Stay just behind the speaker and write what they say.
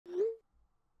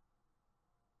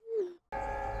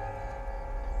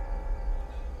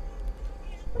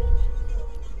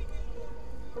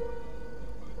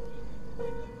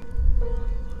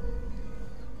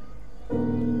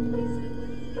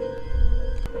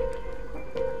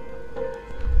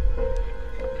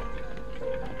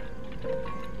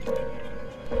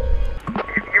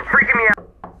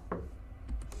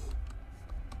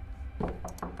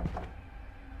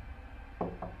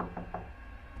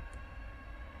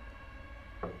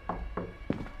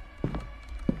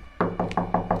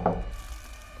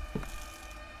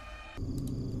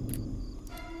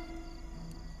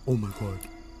Oh my god.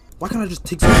 Why can't I just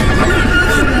take some?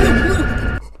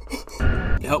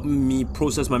 It helped me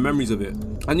process my memories of it.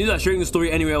 I knew that sharing the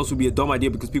story anywhere else would be a dumb idea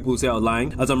because people would say I was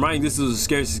lying. As I'm writing, this is the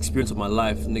scariest experience of my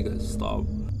life. Nigga, stop.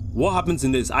 What happens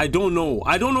in this? I don't know.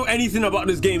 I don't know anything about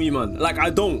this game, man. Like,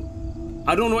 I don't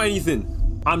know anything.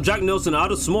 I'm Jack Nelson. I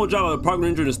had a small job as a park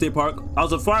ranger in a state park. I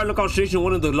was a fire lookout station in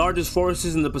one of the largest forests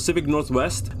in the Pacific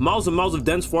Northwest. Miles and miles of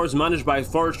dense forest managed by a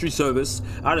forestry service.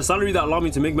 I had a salary that allowed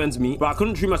me to make ends meet, but I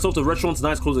couldn't treat myself to restaurants,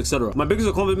 nice clothes, etc. My biggest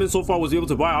accomplishment so far was able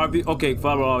to buy RV. Okay,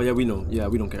 yeah, we know. Yeah,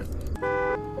 we don't care.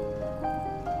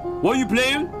 What are you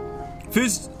playing?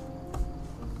 Fizz.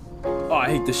 Oh,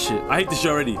 I hate this shit. I hate this shit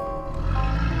already.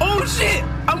 Oh shit!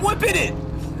 I'm whipping it!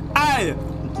 Aye!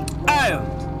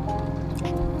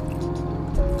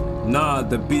 Nah,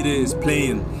 the beat is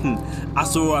playing. I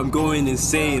saw I'm going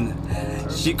insane.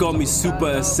 She called me super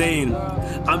insane.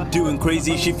 I'm doing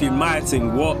crazy shit for my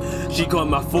thing. What? She called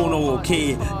my phone all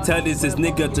okay. Tell this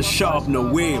nigga to shut up,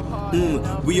 no way.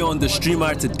 We on the stream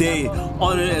right today.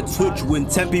 On it at Twitch when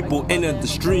 10 people enter the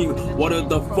stream. What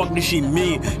the fuck does she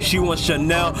mean? She wants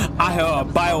Chanel. I heard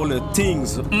her buy all the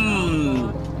things.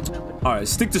 Alright,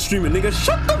 stick to streaming, nigga.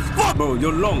 Shut the fuck, bro.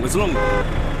 You're long. It's long.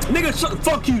 Nigga,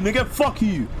 fuck you, nigga. Fuck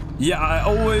you. Yeah,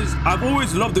 I've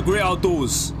always loved the great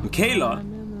outdoors. Kayla?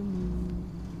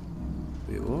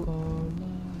 Wait, what?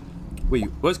 Wait,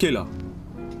 where's Kayla?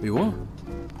 Wait, what?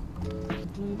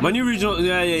 My new regional,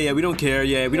 yeah, we don't care.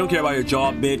 Yeah, we don't care about your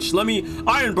job, bitch. Let me,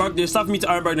 Ironbark, they're staffing me to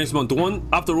Ironbark next month. The one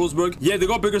after Roseburg. Yeah, they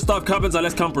got bigger staff cabins and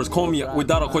less campers. Call me, with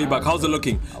that I'll call you back. How's it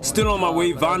looking? Still on my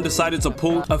way. Van decided to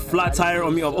pull a flat tire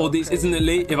on me of all days. Isn't it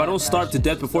late? If I don't starve to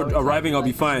death before arriving, I'll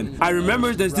be fine. I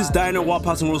remember there's this diner while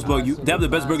passing Roseburg. They have the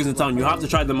best burgers in town. You have to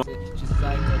try them out.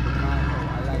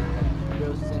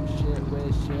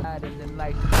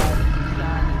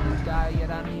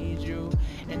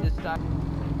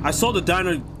 I saw the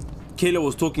diner Kayla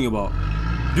was talking about.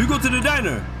 Do you go to the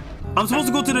diner? I'm supposed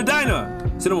to go to the diner.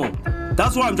 Cinnamon.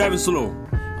 That's why I'm driving slow.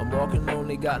 I'm walking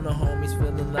lonely, got no homies,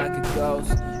 feeling like a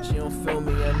ghost. She don't feel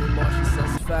me anymore, she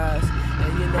says fast.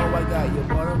 And you know I got you,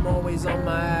 but I'm always on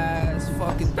my ass.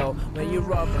 Fuck it though, when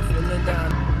you're up, I'm feeling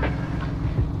down.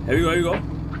 Here we go, here we go.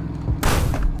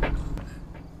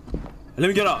 Let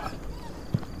me get up.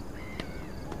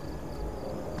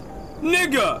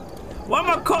 Nigga! Why am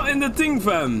I caught in the thing,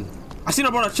 fam? I seen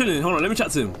a brother chilling. Hold on, let me chat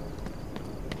to him.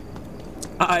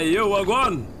 Aye, yo, what go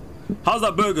on? How's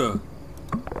that burger?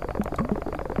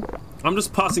 I'm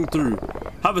just passing through.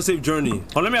 Have a safe journey.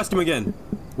 Oh, let me ask him again.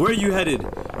 Where are you headed?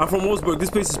 I'm from Wolfsburg. This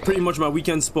place is pretty much my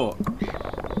weekend spot.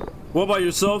 What about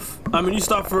yourself? I'm a new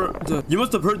staff for... You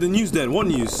must have heard the news then. What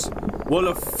news? Well,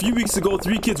 a few weeks ago,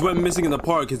 3 kids went missing in the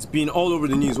park. It's been all over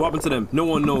the news. What happened to them? No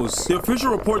one knows. The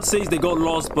official report says they got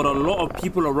lost, but a lot of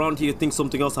people around here think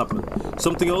something else happened.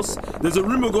 Something else? There's a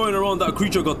rumor going around that a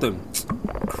creature got them.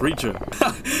 Creature?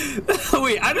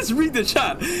 Wait, I just read the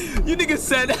chat. You niggas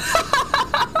said...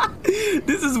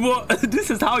 This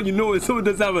is how you know if someone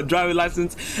doesn't have a driving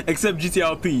license except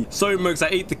GTRP. Sorry, Mercs, I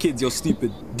ate the kids. You're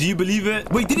stupid. Do you believe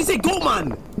it? Wait, did he say go,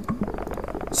 man?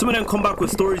 Some of them come back with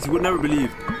stories you would never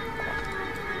believe.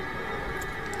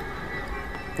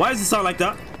 Why does it sound like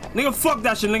that? Nigga, fuck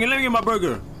that shit, nigga. Let me get my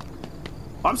burger.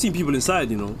 I'm seeing people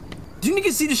inside, you know. Do you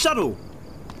niggas see the shadow?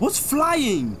 What's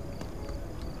flying?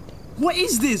 What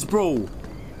is this, bro?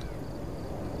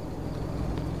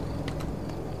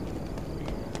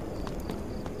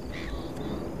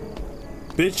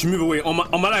 Bitch, move away. On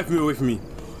my life, move away from me.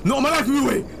 No, on my life, move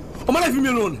away. On my life, leave me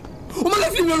alone. On my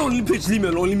life, leave me alone. Bitch, leave me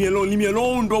alone. Leave me alone. Leave me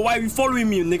alone, bro. Why are you following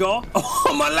me, nigga?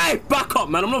 On my life, back up,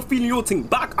 man. I'm not feeling your thing.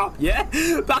 Back up, yeah?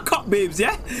 Back up, babes,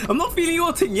 yeah? I'm not feeling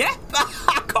your thing, yeah?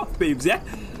 Back up, babes, yeah?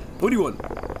 What do you want?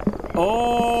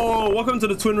 Oh, welcome to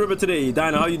the Twin River today.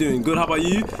 Diana, how you doing? Good, how about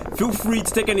you? Feel free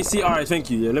to take any seat. Alright, thank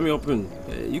you. Yeah, let me open.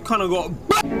 You kind of got...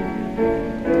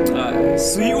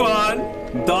 sweet one.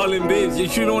 Darling, babes, you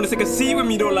sure don't want to take a seat with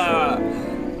me, though, like...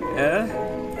 Yeah?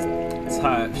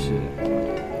 Type shit.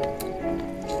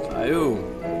 Yo.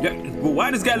 Yeah, but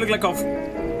why does this guy look like a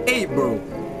 8, bro?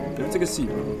 Let me take a seat,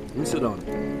 bro. Let me sit down.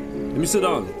 Let me sit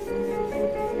down.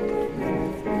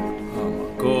 Oh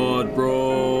my god,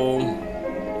 bro.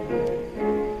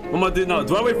 What am I doing now?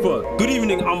 Do I wait for? Good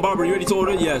evening, I'm Barbara. You ready to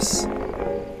order? Yes.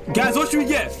 Guys, what should we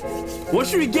get? What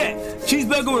should we get?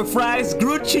 Cheeseburger with fries,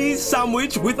 grilled cheese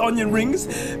sandwich with onion rings,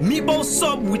 meatball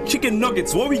sub with chicken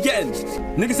nuggets. What are we getting?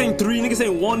 Niggas saying 3, niggas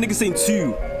saying 1, niggas saying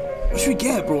 2. What should we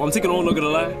get, bro? I'm taking all, not gonna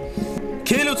lie.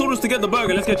 Kayla told us to get the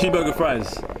burger. Let's get cheeseburger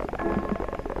fries.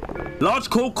 Large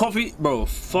Coke, coffee. Bro,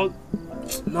 fuck.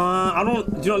 Nah, I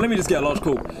don't. You know, let me just get a large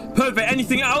Coke. Perfect.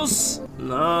 Anything else?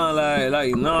 Nah,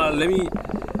 nah, let me.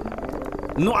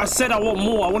 No, I said I want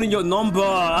more. I wanted your number.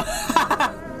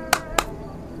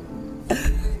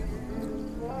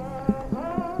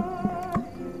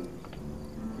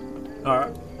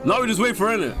 Alright. Now we just wait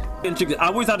for it. I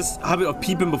always had this habit of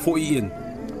peeping before eating.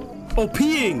 Oh,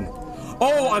 peeing.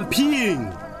 Oh, I'm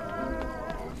peeing.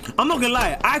 I'm not gonna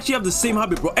lie. I actually have the same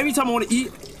habit, bro. Every time I want to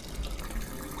eat.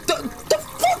 The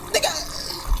fuck,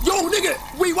 nigga? Yo, nigga.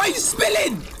 Wait, why are you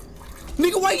spilling?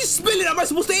 Nigga, why are you spilling? Am I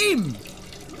supposed to aim?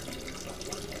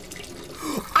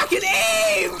 I can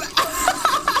aim.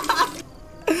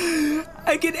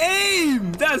 I can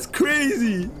aim. That's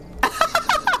crazy.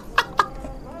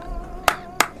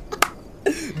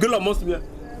 Good luck, monster.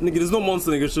 Nigga, there's no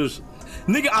monster, nigga. Shush.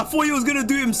 Nigga, I thought he was gonna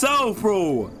do it himself,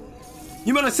 bro.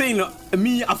 You man are saying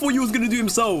me, I thought he was gonna do it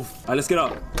himself. Alright, let's get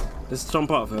up. Let's jump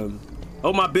up, fam.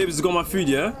 Oh, my baby's got my food,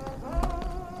 yeah?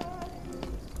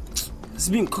 This has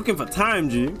been cooking for time,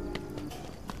 G.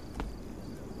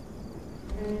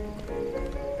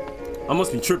 I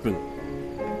must be tripping.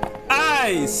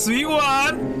 Aye, sweet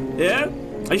one. Yeah?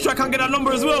 Are you sure I can't get that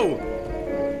number as well?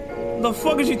 The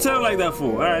fuck is she telling like that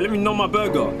for? Alright, let me know my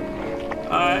burger.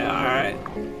 Alright.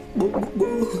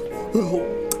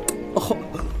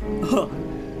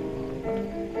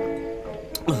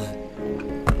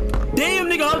 Damn,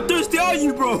 nigga, how thirsty are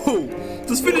you, bro?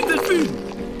 Just finish this food.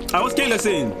 Alright, what's Kayla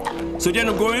saying? So, then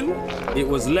I'm going. It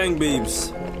was Lang,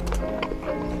 babes.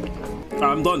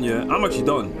 I'm done, yeah? I'm actually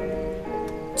done.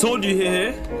 Told you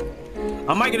here.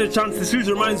 I might get a chance. This food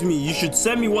reminds me, you should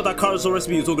send me what that carousel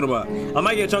recipe you're talking about. I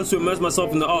might get a chance to immerse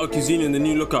myself in the art of cuisine in the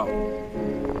new lookout.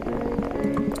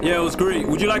 Yeah, it was great.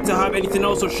 Would you like to have anything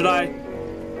else, or should I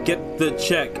get the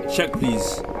check? Check,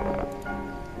 please.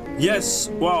 Yes.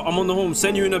 Wow, I'm on the home.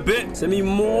 Send you in a bit. Send me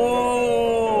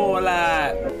more.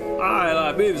 Like, alright,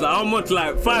 like, babes, like, how much?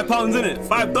 Like, £5 in it?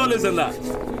 $5 in that.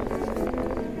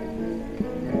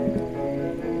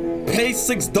 Pay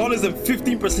 $6 and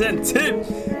 15% tip.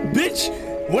 Bitch,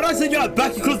 when I said you had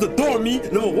back, you closed the door on me.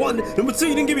 Number one. Number two,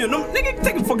 you didn't give me a number. Nigga,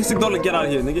 take a fucking $6 and get out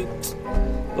of here, nigga.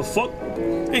 The fuck?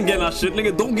 Ain't getting that shit,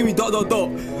 nigga. Don't give me dot.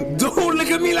 Don't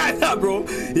look at me like that, bro.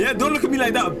 Yeah, don't look at me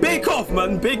like that. Bake off,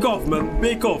 man. Bake off, man.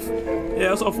 Bake off. Yeah,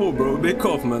 that's what I thought, bro. Bake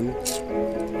off, man.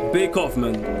 Bake off,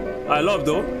 man. I love,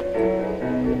 though.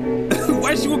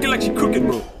 Why is she walking like she cooking,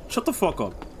 bro? Shut the fuck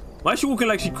up. Why is she walking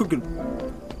like she cooking?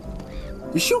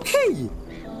 Is she okay?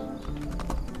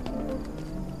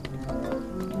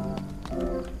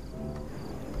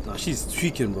 Nah, she's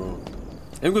tweaking, bro.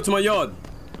 Let me go to my yard.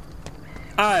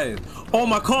 Aye. Oh,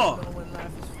 my car.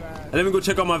 Let me go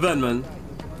check out my van, man.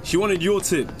 She wanted your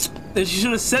tip. Then she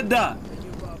should have said that.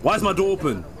 Why is my door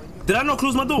open? Did I not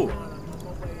close my door?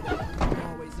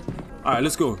 Alright,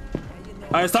 let's go.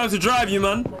 Alright, it's time to drive you,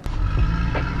 man.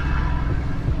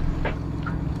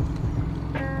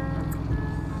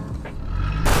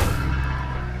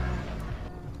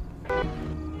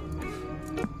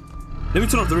 Let me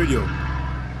turn off the radio.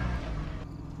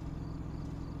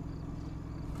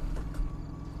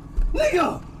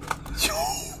 Nigga!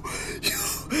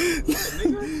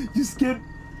 You scared?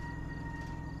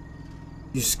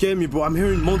 You scared me, bro. I'm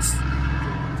hearing monsters.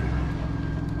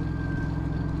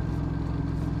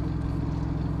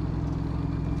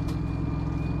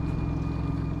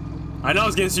 I know I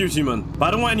was getting serious, man, but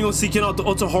I don't want anyone seeking out the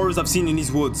utter horrors I've seen in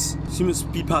these woods. So you must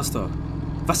speed past her.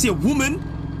 If I see a woman,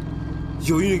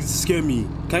 yo, you niggas scare me.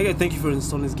 Can I get a thank you for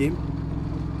installing this game?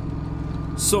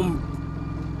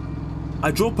 I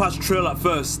drove past trail at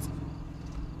first.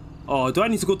 Oh, do I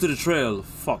need to go to the trail?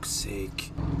 Fuck's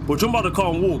sake. Bro, jump out of the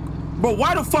car and walk. Bro,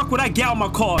 why the fuck would I get out of my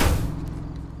car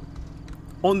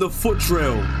on the foot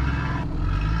trail?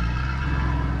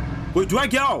 Wait, do I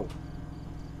get out?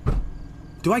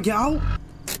 Do I get out?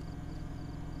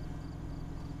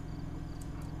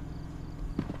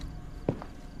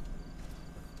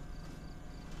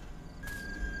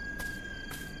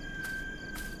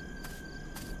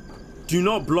 Do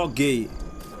not block gate.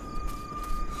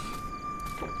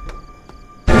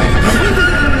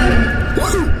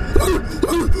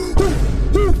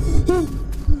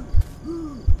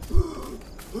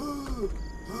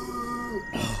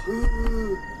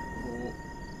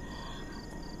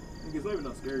 It's not even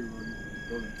that scary, man.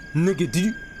 Nigga, did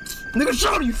you? Nigga,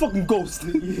 shut up, you fucking ghost.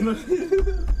 Who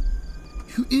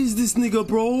is this nigga,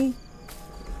 bro?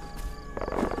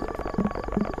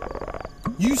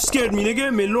 You scared me,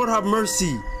 nigga. May Lord have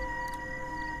mercy.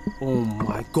 Oh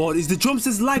my god, is the drum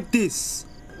set like this?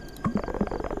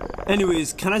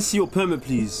 Anyways, can I see your permit,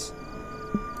 please?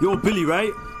 You're Billy,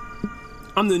 right?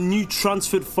 I'm the new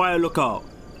transferred fire lookout.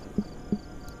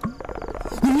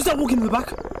 Who's that walking in the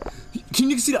back? Can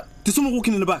you see that? There's someone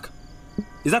walking in the back.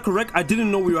 Is that correct? I didn't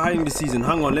know we were hiding this season.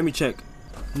 Hang on, let me check.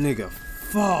 Nigga,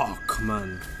 fuck,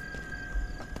 man.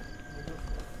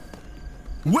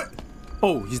 What?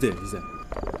 Oh, he's there, he's there.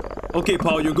 Okay,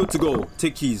 pal, you're good to go.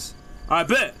 Take keys. I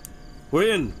bet.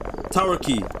 We're in. Tower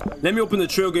key. Let me open the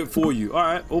trail gate for you.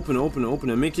 Alright, open it, open it, open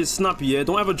it. Make it snappy, yeah?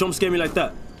 Don't ever jump scare me like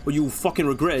that, or you fucking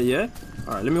regret it, yeah?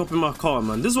 Alright, let me open my car,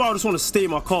 man. This is why I just want to stay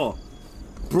in my car.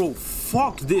 Bro,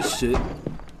 fuck this shit.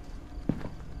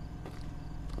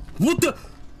 What the?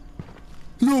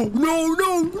 No, no, no,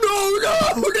 no, no,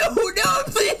 no, no,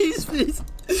 please, please.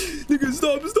 Nigga,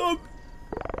 stop, stop.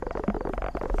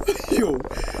 Yo,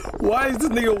 why is this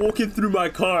nigga walking through my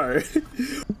car?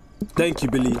 Thank you,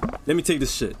 Billy. Let me take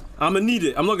this shit. I'ma need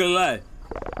it. I'm not gonna lie.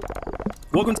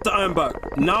 Welcome to the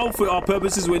Ironbark. Now, for our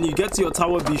purposes, when you get to your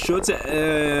tower, be sure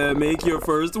to make your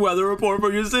first weather report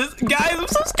for your sis. Guys, I'm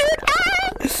so scared.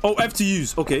 Ah! Oh, F to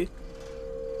use. Okay.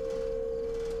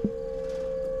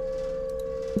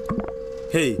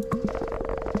 Hey,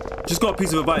 just got a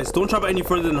piece of advice. Don't travel any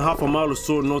further than half a mile or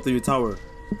so north of your tower.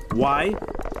 Why?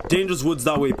 Dangerous woods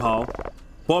that way, pal.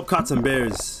 Bobcats and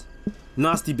bears.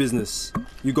 Nasty business.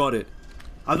 You got it.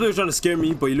 I thought you were trying to scare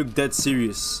me, but you look dead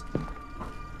serious.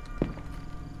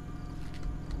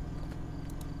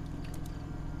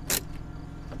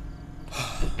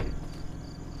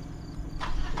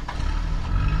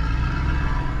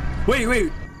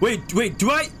 Wait. Do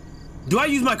I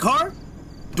use my car?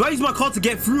 Do I use my car to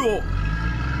get through, or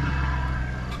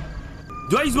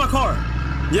do I use my car?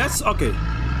 Yes? Okay.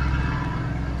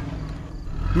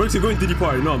 Mercs, you're going to the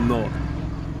party. No, I'm not.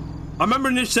 I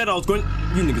remember Nish said I was going.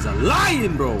 You niggas are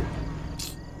lying, bro.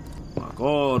 Oh my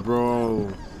god,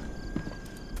 bro.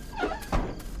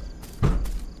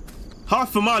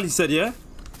 Half a mile, he said, yeah?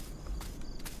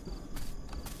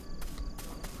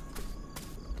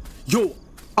 Yo,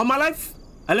 on my life,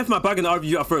 I left my bag in the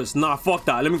RV at first. Nah, fuck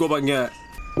that. Let me go back and get it.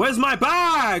 Where's my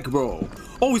bag, bro?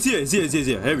 Oh, it's here. It's here. It's here. It's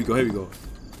here. Here we go. Here we go.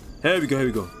 Here we go. Here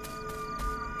we go.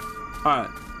 All right.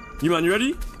 You man, you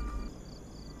ready?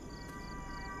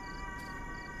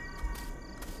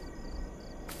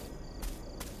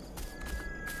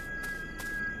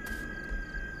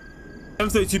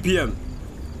 M32 PM.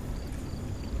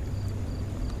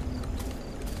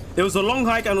 It was a long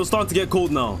hike and it was starting to get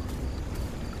cold now.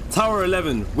 Tower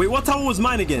 11. Wait, what tower was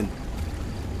mine again?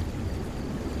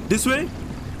 This way?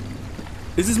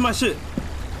 Is this my shit?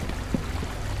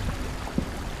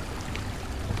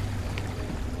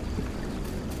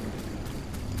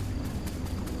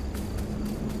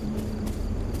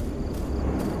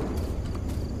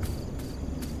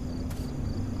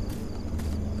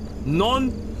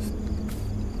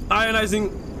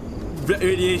 Non-ionizing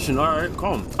radiation. Alright,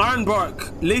 calm.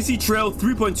 Ironbark. Lacey Trail,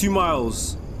 3.2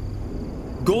 miles.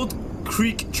 Gold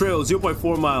Creek Trail,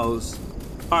 0.4 miles.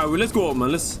 Alright, well, let's go up,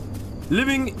 man.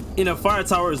 Living in a fire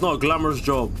tower is not a glamorous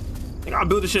job. I gotta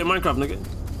build this shit in Minecraft, nigga.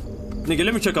 Nigga,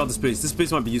 let me check out this place. This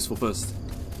place might be useful first.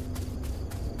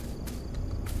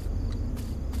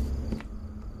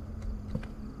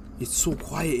 It's so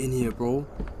quiet in here, bro.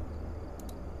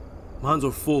 My hands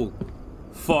are full.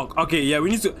 Fuck. Okay, yeah,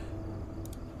 we need to...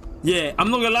 Yeah, I'm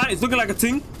not gonna lie. It's looking like a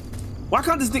thing. Why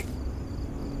can't this thing...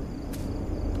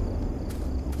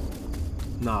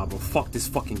 Nah, bro. Fuck this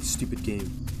fucking stupid game.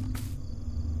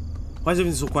 Why is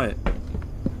everything so quiet?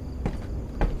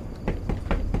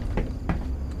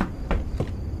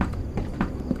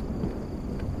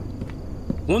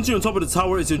 Once you're on top of the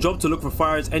tower, it's your job to look for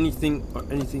fires, anything.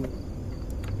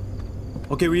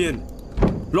 Okay, we in.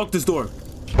 Lock this door.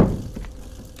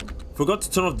 Forgot to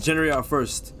turn off the generator at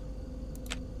first.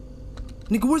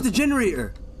 Nigga, where's the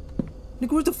generator?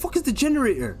 Nigga, where the fuck is the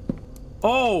generator?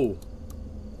 Oh.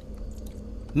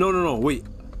 No, wait.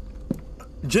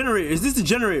 Generator, is this the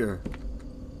generator?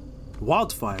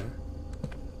 Wildfire?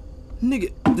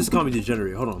 Nigga, this can't be the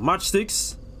generator. Hold on,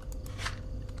 matchsticks.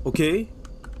 Okay.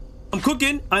 I'm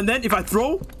cooking, and then if I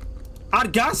throw,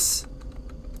 add gas.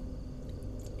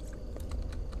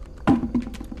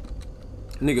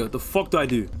 Nigga, what the fuck do I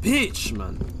do? Bitch,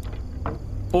 man.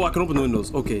 Oh, I can open the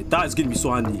windows. Okay, that is gonna be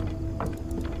so handy.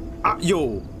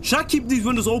 Yo, should I keep these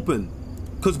windows open?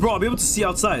 Cause bro, I'll be able to see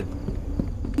outside.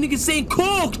 Nigga saying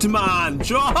cooked, man.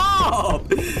 Shut up.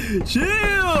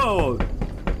 Chill.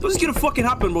 What's gonna fucking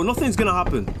happen, bro? Nothing's gonna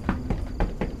happen.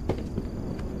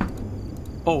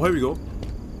 Oh, here we go.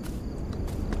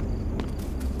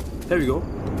 There we go.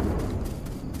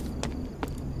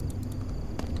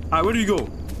 Alright, where do you go?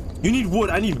 You need wood.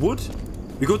 I need wood.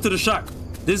 We go to the shack.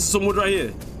 This is some wood right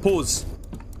here. Pause.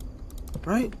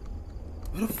 Right?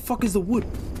 Where the fuck is the wood?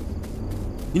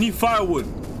 You need firewood.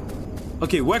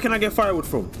 Okay, where can I get firewood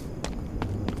from?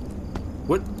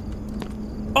 What?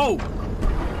 Oh!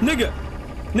 Nigga!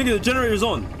 Nigga, the generator's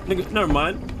on. Nigga, never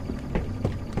mind.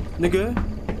 Nigga,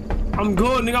 I'm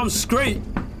good, nigga. I'm straight.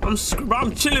 I'm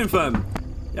chilling, fam.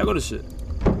 Yeah, I got this shit.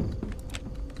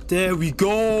 There we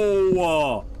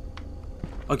go.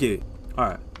 Okay,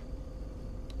 alright.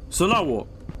 So now what?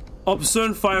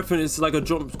 Observe fire finish like a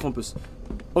jump compass.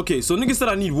 Okay, so nigga said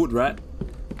I need wood, right?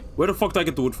 Where the fuck did I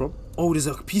get the wood from? Oh, there's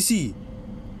a PC.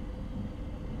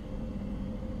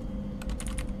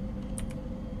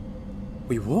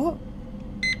 Wait, what?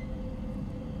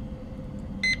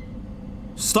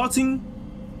 Starting.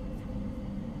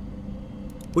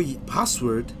 Wait,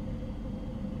 password?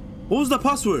 What was the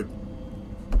password?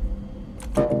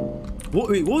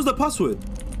 Wait, what was the password?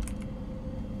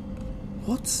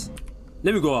 What?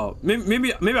 Let me go out.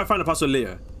 Maybe I find the password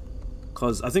later.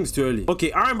 Cause I think it's too early.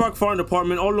 Okay, Ironbark Fire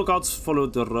Department. All lookouts follow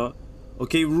the.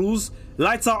 Okay, rules.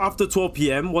 Lights out after 12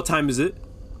 p.m. What time is it?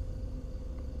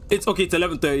 It's okay. It's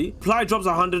 11:30. Supply drops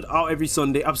 100 out every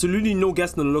Sunday. Absolutely no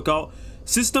guests on the lookout.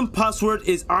 System password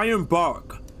is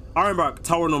Ironbark. Ironbark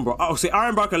tower number. I'll say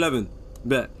Ironbark 11.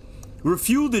 Bet.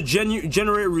 Refuel the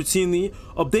generator routinely.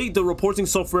 Update the reporting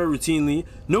software routinely.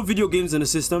 No video games in the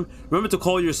system. Remember to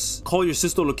call your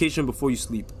sister location before you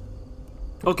sleep.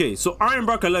 Okay, so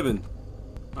Ironbark 11.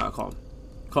 Alright,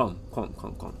 calm.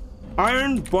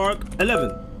 Ironbark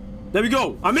 11. There we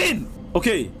go. I'm in.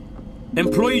 Okay.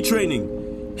 Employee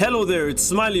training. Hello there. It's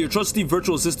Smiley, your trusty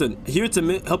virtual assistant, here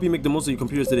to help you make the most of your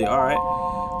computers today. All right.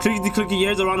 Clicky.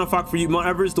 Here's a random fact for you. Mount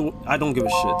Everest. I don't give a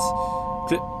shit.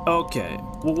 Okay.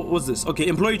 What's this? Okay.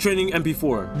 Employee training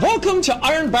MP4. Welcome to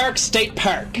Ironbark State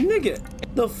Park. Nigga,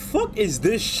 the fuck is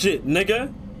this shit,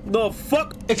 nigga? The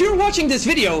fuck? If you're watching this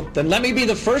video, then let me be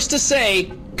the first to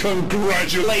say,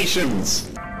 congratulations!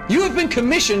 You have been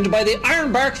commissioned by the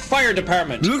Ironbark Fire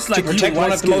Department looks like to protect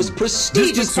one of the most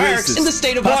prestigious parks in the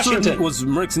state of Washington. Was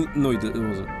no, it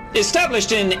wasn't.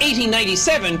 Established in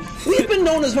 1897, we've been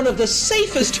known as one of the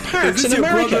safest parks in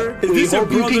America. We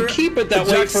hope you can keep it that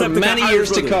way for many years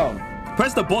to come.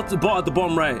 Press the bot at the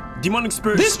bottom right. Demonic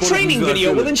spirit. This training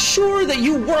video will ensure that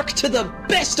you work to the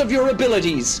best of your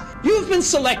abilities. You've been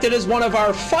selected as one of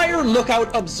our fire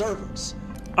lookout observers.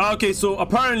 Okay, so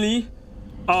apparently,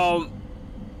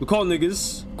 we call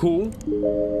niggas. Cool.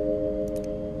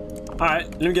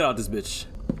 Alright, let me get out this bitch.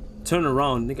 Turn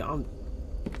around, nigga.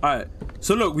 Alright,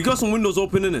 so look, we got some windows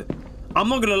open in it. I'm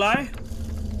not gonna lie.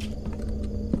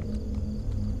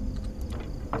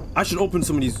 I should open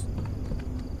some of these.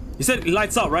 You said it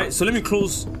lights out, right? So let me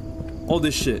close all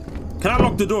this shit. Can I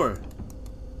lock the door?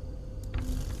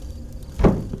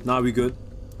 Nah, we good.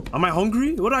 Am I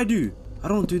hungry? What do I do? I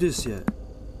don't do this yet.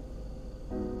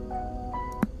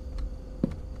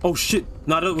 Oh shit.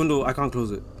 Nah, that window, I can't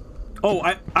close it. Oh,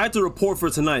 I had to report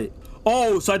for tonight.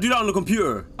 Oh, so I do that on the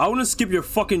computer. I wouldn't skip your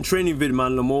fucking training vid,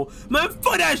 man, Lamo. Man,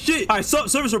 fuck that shit. Alright,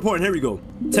 service reporting. Here we go.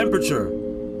 Temperature.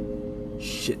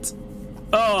 Shit.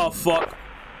 Oh, fuck.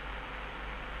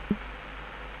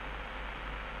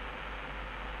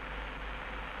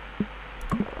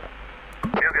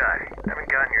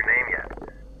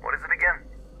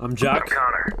 I'm Jack. I'm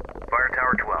Connor. Fire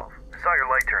Tower 12. Saw your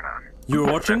light turn on. You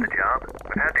were watching? The job,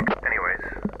 but had to. Anyways,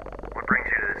 what brings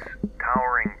you to this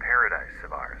towering paradise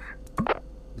of ours?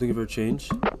 Looking for a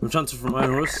change. I'm transferred from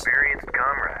Iron Horse. Experienced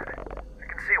comrade. I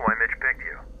can see why Mitch picked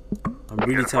you. I'm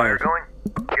really tired. Fire going?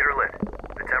 Get her lit.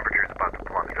 The temperature's about to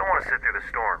plummet. You don't want to sit through the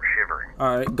storm shivering.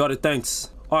 Alright, got it. Thanks.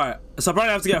 Alright, so I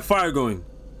probably have to get a fire going.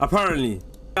 Apparently.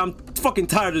 I'm fucking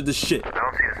tired of this shit. I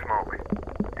don't see the smoke.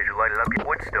 Did you light it up? Your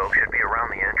wood stove should be around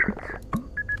the entrance.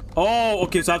 Oh,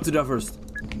 okay, so I have to do that first.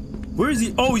 Where is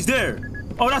he? Oh, he's there.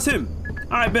 Oh, that's him.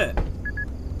 I bet.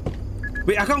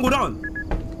 Wait, I can't go down.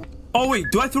 Oh,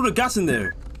 wait, do I throw the gas in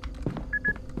there?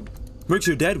 Mercs,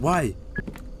 you're dead? Why?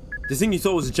 The thing you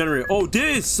thought was a generator. Oh,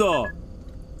 this!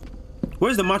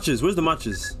 Where's the matches? Where's the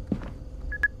matches?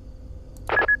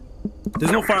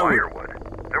 There's no firewood.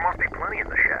 There must be plenty in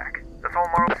the shack. That's all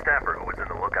Marlon Stafford who was in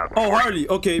the lookout. Oh, Harley.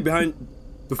 Okay,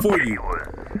 before you.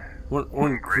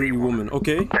 One pretty woman.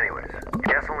 Okay. Anyways,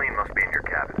 gasoline must be in your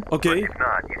cabin. Okay. But if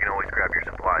not, you can always grab your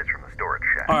supplies from the storage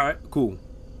shack. All right, cool.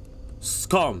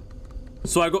 Calm.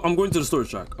 So I'm going to the storage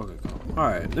shack. Okay, calm. All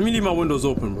right, let me leave my windows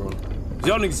open, bro.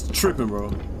 Y'all niggas tripping,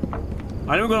 bro.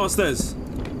 I never go downstairs.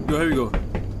 Yo, here we go.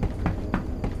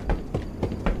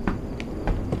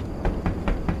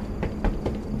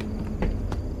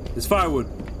 It's firewood.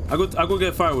 I go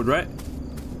get firewood, right?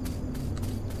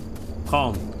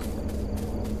 Calm.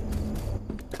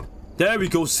 There we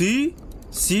go. See?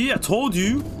 See? I told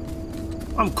you.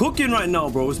 I'm cooking right now,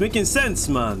 bro. It's making sense,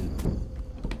 man.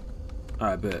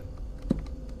 Alright, bet.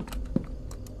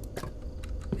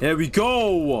 Here we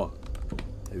go.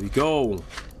 Here we go.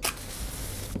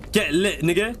 Get lit,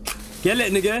 nigga. Get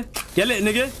lit, nigga. Get lit,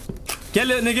 nigga. Get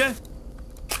lit, nigga.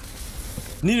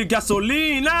 Need a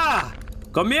gasolina.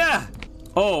 Come here.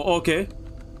 Oh, okay.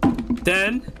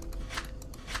 10.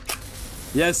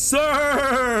 Yes,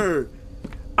 sir.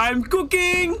 I'm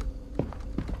cooking.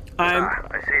 I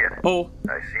see it. Oh.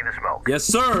 I see the smoke. Yes,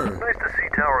 sir. Nice to see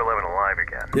Tower 11 alive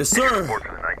again. Yes, Did you sir. report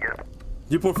for the night yet?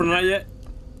 You report for the night yet?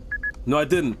 No, I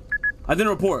didn't. I didn't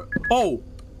report. Oh.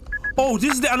 Oh,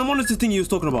 this is the animosity thing he was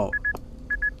talking about.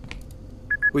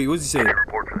 Wait, what's he saying? Did you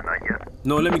report for the night yet?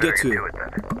 No, let me get to Do it. it then.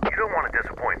 You don't want to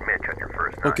disappoint Mitch on your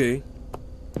first night. Okay.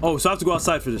 Oh, so I have to go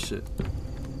outside for this shit.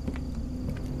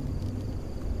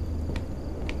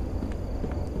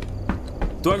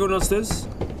 Do I go downstairs?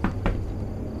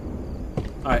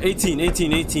 Alright, 18.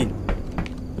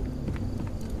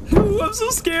 Ooh, I'm so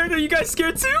scared. Are you guys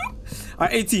scared too?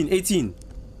 Alright, 18.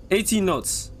 18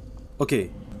 knots.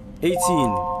 Okay. 18.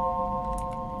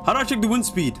 How do I check the wind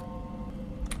speed?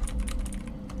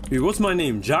 Wait, what's my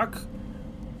name? Jack?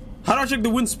 How do I check the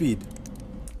wind speed?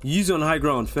 Use it on high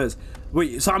ground first.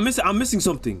 Wait, so I'm missing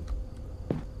something.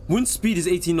 Wind speed is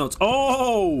 18 knots.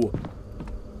 Oh!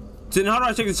 So then how do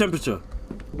I check the temperature?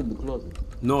 Open the closet.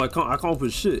 No, I can't open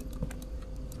shit.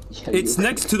 Yeah, It's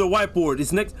next to the whiteboard.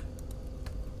 It's next.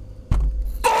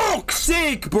 Fuck's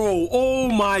sake, bro! Oh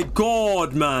my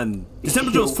god, man. The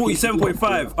temperature was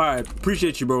 47.5. Alright,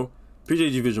 appreciate you, bro.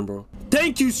 Appreciate your vision, bro.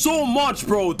 Thank you so much,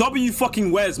 bro. W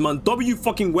fucking Wes, man. W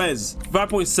fucking Wes.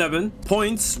 5.7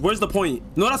 points. Where's the point?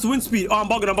 No, that's wind speed. Oh, I'm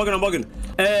bugging.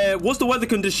 What's the weather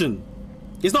condition?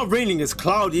 It's not raining. It's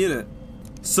cloudy, innit?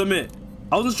 Submit.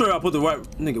 I wasn't sure I put the right.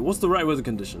 Nigga, what's the right weather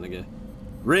condition, nigga?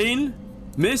 Rain,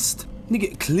 mist,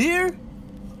 nigga, clear.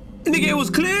 Nigga, it was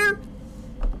clear.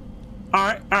 All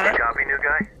right. Copy, new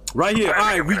guy? Right here. All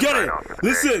right, we get it. Sign off for the day.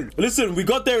 Listen. We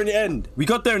got there in the end.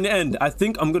 I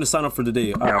think I'm gonna sign up for the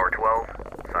day. All right. Tower 12,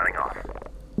 signing off.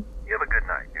 You have a good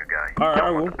night, new guy. All right, Don't I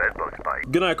let will. the bedbugs bite.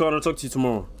 Good night, Connor. Talk to you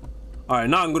tomorrow. All right,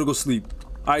 now I'm gonna go sleep.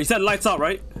 All right, you said lights out,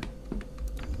 right?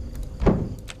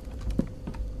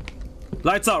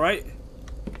 Lights out, right?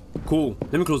 Cool.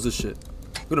 Let me close this shit.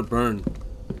 I'm gonna burn.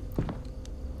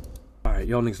 All right,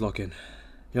 y'all niggas lock in.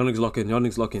 Y'all niggas lock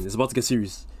in. It's about to get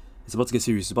serious.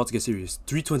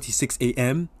 3:26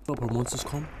 a.m. Our monsters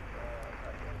come.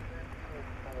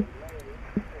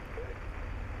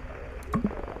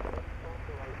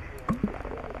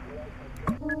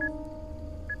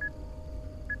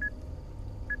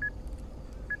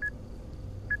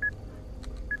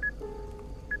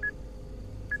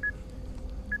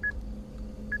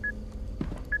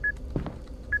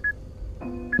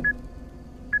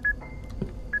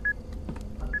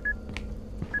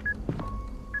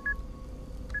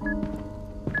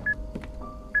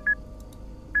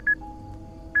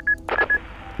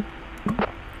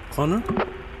 Connor?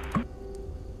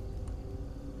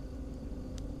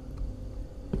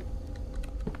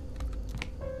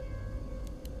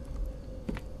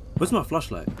 Where's my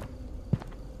flashlight?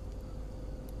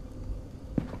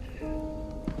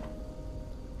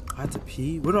 I had to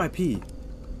pee? Where do I pee?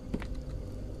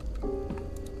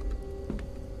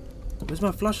 Where's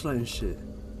my flashlight and shit?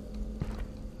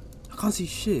 I can't see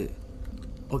shit.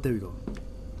 Oh, there we go.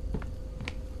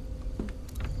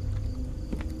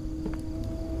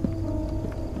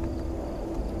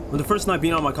 When the first night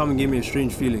being out my common gave me a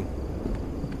strange feeling.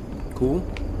 Cool.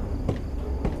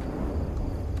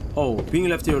 Oh, being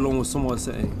left here alone was somewhat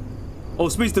upsetting. Oh,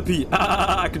 space to pee.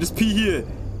 I could just pee here.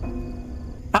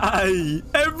 Aye,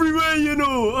 everywhere, you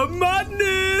know. A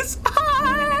madness.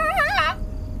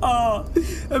 Ah,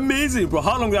 amazing, bro.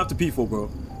 How long do I have to pee for,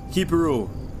 bro? Keep it real.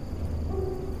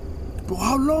 Bro,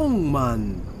 how long,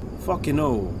 man? Fucking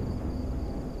hell.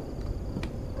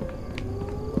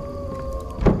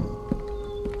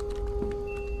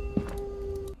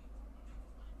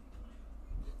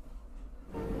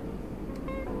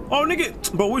 Oh,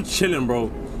 nigga, bro, we're chilling,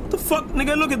 bro. The fuck,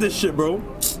 nigga, look at this shit, bro.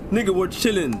 Nigga, we're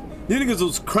chilling. These niggas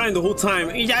was crying the whole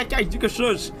time. Yeah, you can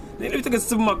shush. Let me take a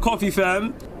sip of my coffee,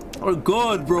 fam. We're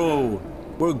good, bro.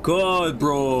 We're good,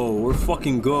 bro. We're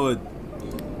fucking good.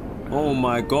 Oh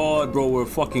my god, bro, we're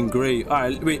fucking great. All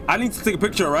right, wait, I need to take a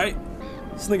picture, right?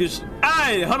 This nigga,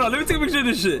 aye, hold on, let me take a picture of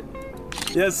this shit.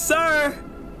 Yes, sir.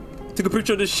 Take a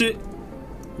picture of this shit.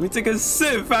 Let me take a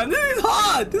sip, fam. This is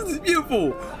hot. This is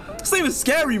beautiful. It's not even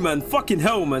scary, man. Fucking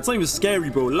hell, man. It's not even scary,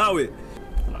 bro. Allow it.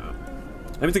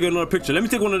 Let me take another picture. Let me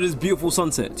take one of this beautiful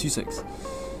sunset. 2 seconds.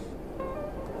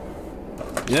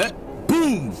 Yeah.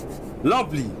 Boom.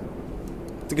 Lovely.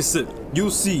 Take a sip.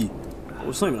 You'll see. Oh,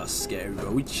 it's not even that scary,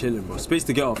 bro. We chilling, bro. Space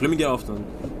to get off. Let me get off, then.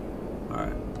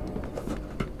 Alright.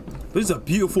 This is a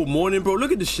beautiful morning, bro.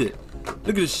 Look at this shit. Look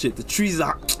at this shit. The trees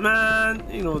are, man.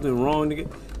 You know nothing wrong, nigga.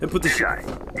 And put the shit. Guy,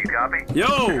 you copy?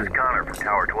 Yo. This is Connor from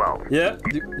Tower 12. Yeah,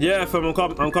 yeah, fam. I'm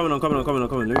coming.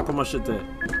 Let me put my shit there.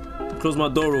 Close my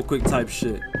door real quick. Type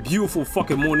shit. Beautiful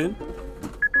fucking morning.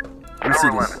 Let me see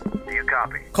Tower this. 11. Do you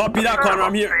copy? Copy that, Connor.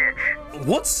 I'm here. Bitch.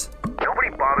 What? Nobody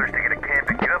bothers to get a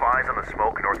camping. You have eyes on the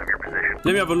smoke north of your position.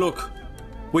 Let me have a look.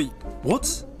 Wait,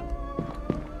 what?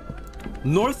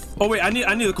 North? Oh wait, I need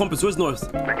a compass. Where's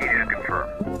north? I need you to confirm.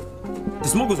 The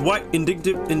smoke was white,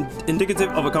 indicative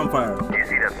of a campfire. Do you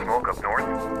see that smoke up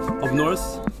north? Up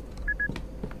north?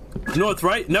 North,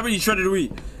 right? Never eat shredded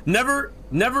wheat. Never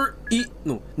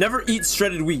eat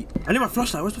shredded wheat. I need my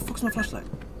flashlight. Where's the fuck's my flashlight?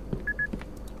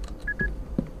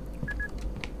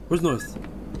 Where's north?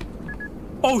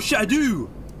 Oh shit, I do.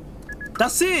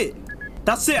 That's it.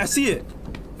 That's it. I see it.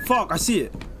 Fuck, I see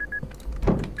it.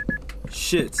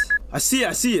 Shit. I see it.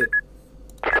 I see it.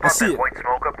 I see that it. white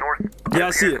smoke up north? Yeah,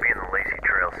 I see it. Appears to be in the Lacey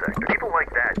Trail sector. People like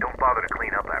that don't bother to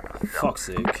clean up after themselves. Fuck's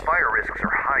sake. Fire risks are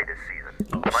high this season.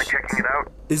 Oh, Mind shit. checking it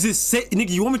out? Is this safe?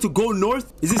 Nigga, you want me to go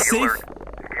north? Is this Be safe? alert.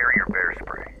 Carry your bear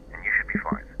spray, and you should be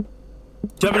fine.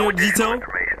 Do you have any No other additional detail?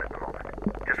 information at the moment.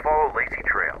 Just follow Lacey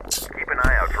Trail. Keep an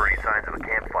eye out for any signs of a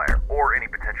campfire or any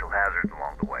potential hazards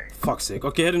along the way. Fuck's sake.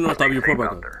 Okay, heading north. I'll be your Stay pro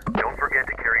safe back. out there. Don't forget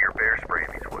to carry your bear spray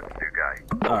in these woods, new guy.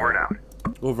 Over and out.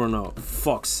 Over and out.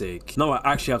 Fuck's sake. Now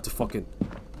I actually have to fucking...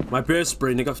 My bear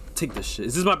spray, nigga. Take this shit.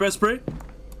 Is this my bear spray?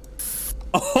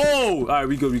 Oh! Alright,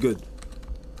 we good.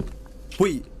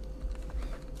 Wait.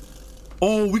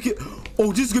 Oh, we can...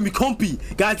 Oh, this is gonna be compy.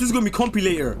 Guys, this is gonna be compy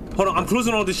later. Hold on, I'm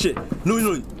closing all this shit.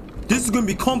 No. This is gonna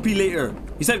be compy later.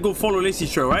 He said go follow Lacey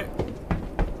Trail, right?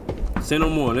 Say no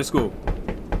more. Let's go.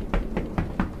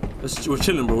 We're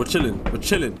chilling, bro. We're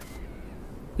chilling.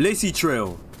 Lacey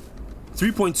Trail.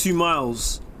 3.2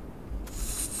 miles.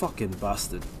 Fucking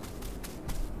bastard.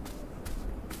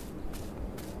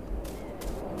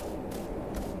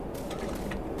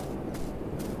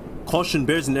 Caution,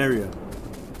 bears in area.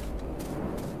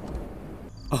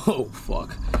 Oh,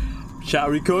 fuck. Chat,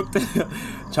 are we cooked?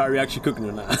 Chat, are we actually cooking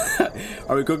or not?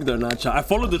 Are we cooking or not, chat? I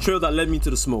followed the trail that led me to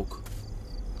the smoke.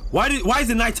 Why is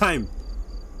it nighttime?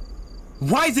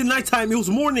 Why is it nighttime? It was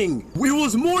morning. It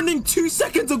was morning 2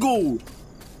 seconds ago.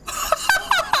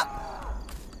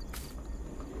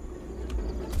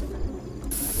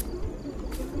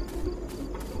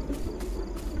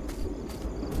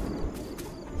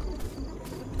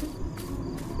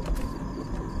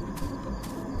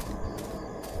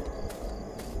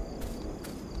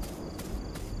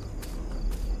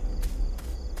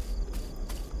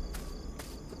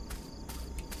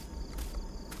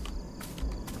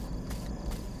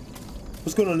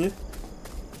 What's going on here?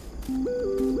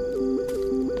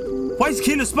 Why is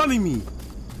Kayla spamming me?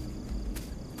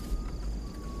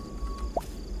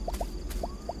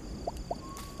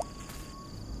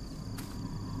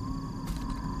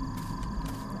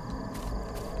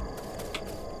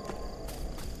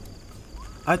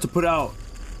 I had to put it out.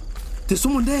 There's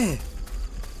someone there.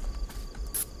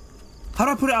 How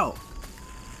do I put it out?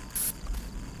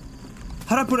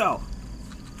 How do I put it out?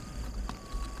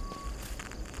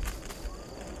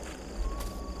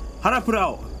 How do I put it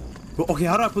out? Okay,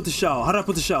 how do I put the shot out? How do I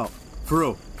put the shot out? For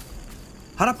real.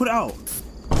 How do I put it out?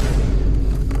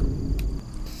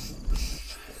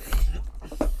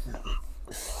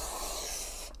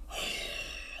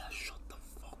 Shut the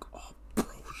fuck up, bro.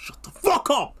 Shut the fuck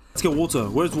up! Let's get water.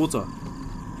 Where's water?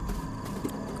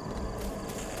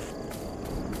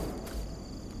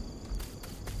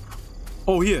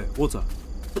 Oh, here. Water.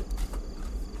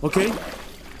 Okay.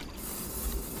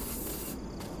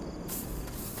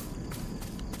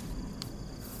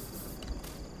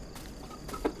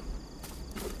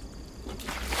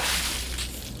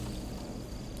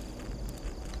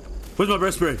 Where's my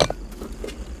bear spray?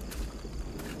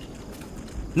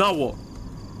 Now what?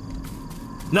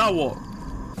 Now what?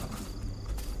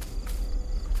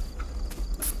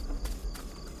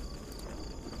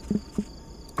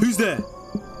 Who's there?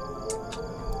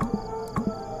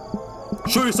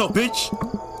 Show yourself, bitch!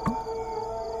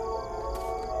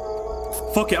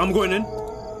 Fuck it, I'm going in.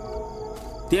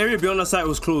 The area beyond that site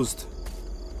was closed.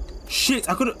 Shit,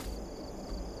 I could've...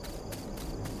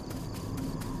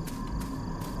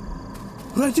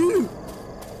 What do I do?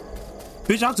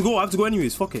 Bitch, I have to go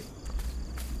anyways, fuck it.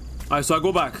 Alright, so I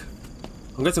go back.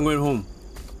 I guess I'm going home.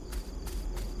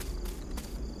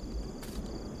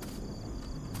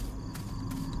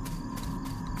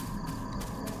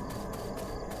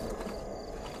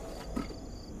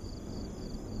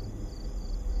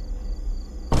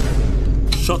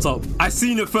 Shut up. I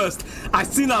seen it first. I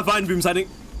seen that vine booms, I think.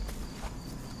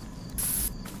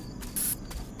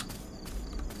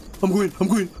 I'm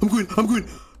going.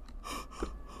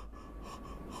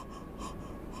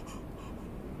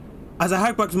 As I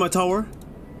hiked back to my tower,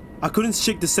 I couldn't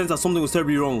shake the sense that something was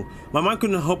terribly wrong. My mind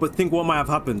couldn't help but think what might have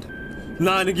happened.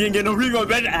 Nah, nigga ain't getting no ring on,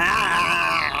 bitch.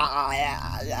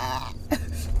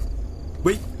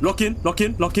 Wait, lock in.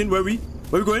 Where are we?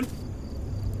 Where are we going?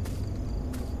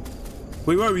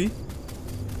 Wait, where are we?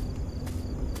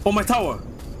 Oh, my tower.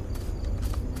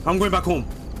 I'm going back home.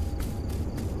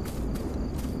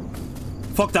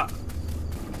 Fuck that.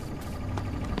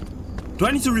 Do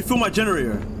I need to refill my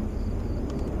generator?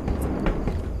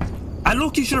 I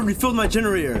low-key should have refilled my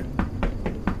generator.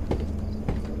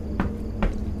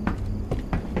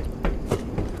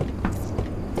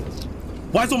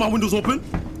 Why is all my windows open?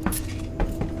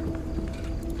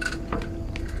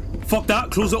 Fuck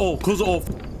that. Close it all. Close it off.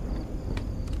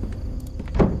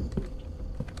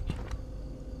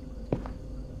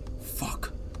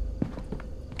 Fuck.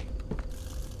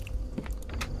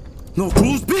 No,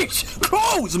 close, bitch!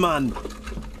 Close, man!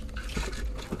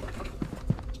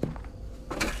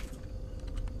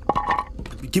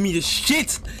 Give me the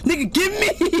shit! Nigga, give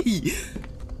me!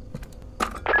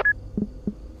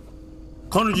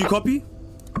 Connor, do you copy?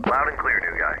 Loud and clear,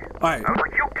 new guy. Alright. I was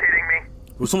like, you kidding me?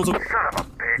 Well, someone's Son of a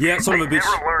bitch. Yeah, son of a bitch.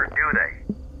 They never learn, do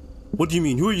they? What do you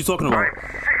mean? Who are you talking about? I'm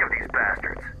sick of these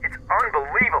bastards. It's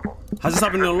unbelievable. Has this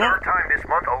happened a The lot? third time this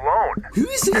month alone. Who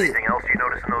is it? Anything else you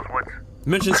notice in those woods?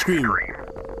 Mention Scream. Must have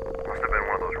been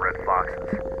one of those red foxes.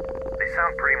 They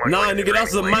sound pretty much Nah, like nigga,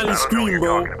 that's a Scream. manly I don't know what Scream, you're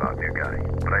bro. talking about, new guy.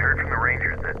 But I heard from the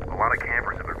rangers that a lot of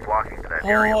campers have been flocking to that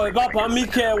area. Oh, Papa, me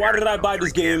care. Why did I buy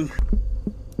this game?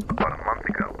 About a month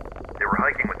ago, they were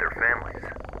hiking with their families.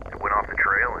 They went off the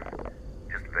trail and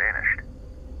just vanished.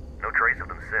 No trace of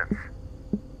them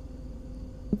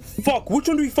since. Fuck, which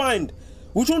one do we find?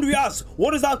 Which one do we ask?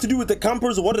 What does that have to do with the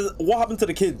campers? What happened to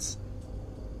the kids?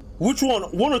 Which one?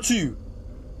 One or two?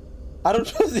 I don't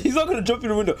trust. He's not gonna jump in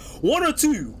the window. One or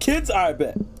two? Kids? I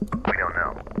bet. We don't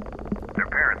know. Their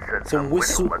parents said Some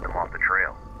whistle. led them off the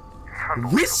trail. It's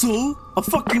unbelievable. Whistle? A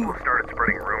fucking People started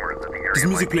spreading rumors that the area Is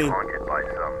music might be playing? haunted by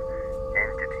some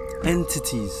entities.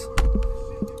 entities.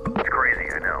 It's crazy,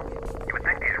 I know. You would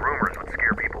think these rumors would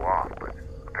scare people off, but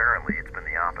apparently it's been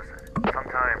the opposite.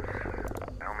 Sometimes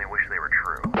I only wish they were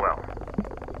true. Well,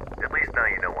 at least now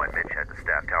you know why Mitch had to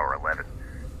staff Tower 11.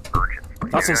 Urgent.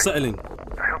 That's unsettling.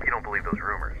 I hope you don't believe those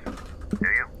rumors. Do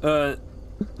you?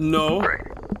 No. Great.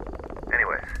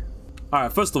 Anyways,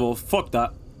 Alright, first of all, fuck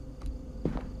that.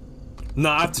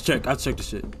 Nah, I have to check. I have to check this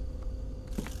shit.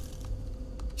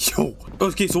 Yo.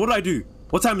 Okay, so what do I do?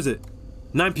 What time is it?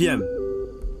 9 p.m.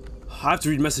 I have to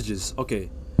read messages. Okay.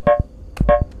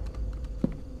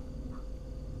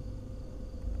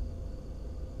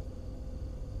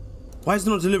 Why is it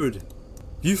not delivered?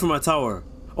 View from my tower.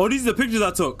 Oh, these are the pictures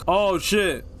I took. Oh,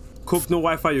 shit. Cook, no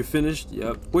Wi-Fi, you're finished.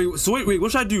 Yep. Wait, so wait,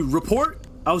 what should I do? Report?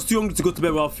 I was too hungry to go to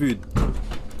bed without food.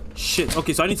 Shit.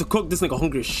 Okay, so I need to cook. This nigga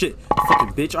hungry as shit.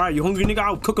 Fucking bitch. Alright, you hungry, nigga?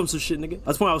 I'll cook him some shit, nigga.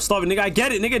 That's why I was starving, nigga. I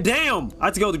get it, nigga. Damn. I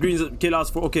had to get all the greens that Kayla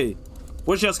asked for. Okay.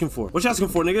 What's she asking for? What's she asking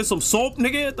for, nigga? Some soap,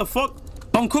 nigga? The fuck?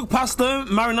 Uncooked pasta,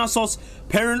 marinara sauce,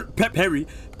 pepperoni,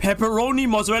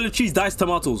 mozzarella cheese, diced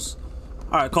tomatoes.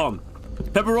 Alright, calm.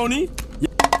 Pepperoni? Yeah.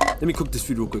 Let me cook this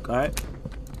food real quick, alright?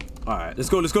 Alright, let's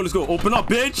go. Open up,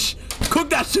 bitch! Cook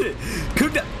that shit!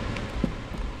 Cook that.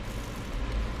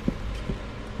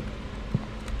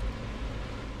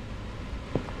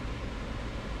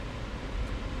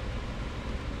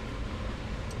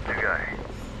 new guy,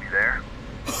 you there?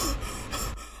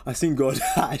 I seen God.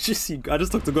 I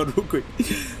just talked to God real quick. New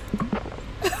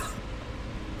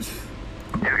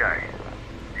guy,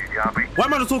 you copy? Why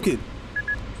am I not talking?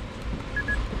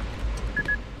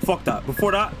 Fuck that.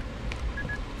 Before that,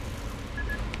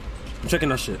 I'm checking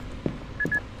that shit.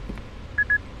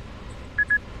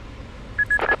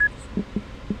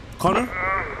 Connor?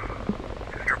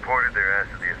 Just reported their ass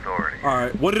to the authorities.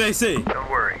 Alright, what did they say? Don't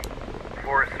worry.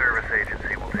 Forest Service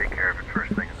agency will take care of it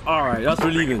first thing. Alright, that's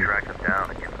relieving. Track them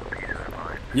down and give them peace of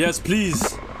mind. Yes, please.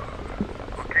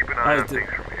 We'll keep an eye on things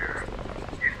from here.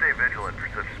 You stay vigilant for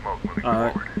such smoke moving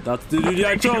Alright, forward. that's the duty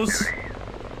I chose.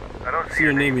 I don't See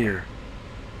your name here.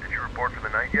 Did you report for the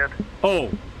night yet? Oh,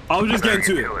 I was just getting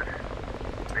to it.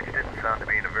 Mitch didn't sound to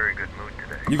be in a very good mood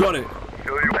today. You got it.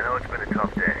 I know it's been a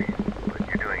tough day, but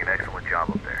you're doing an excellent job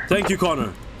up there. Thank you,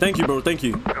 Connor. Thank you, bro. Thank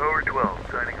you. Over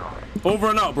 12, signing off. Over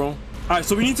and out, bro. Alright,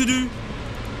 so we need to do...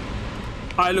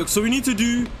 Alright, look. So we need to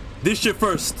do this shit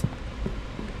first.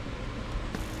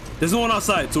 There's no one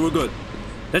outside, so we're good.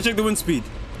 Let's check the wind speed.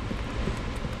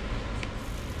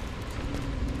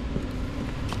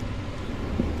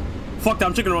 Fuck that,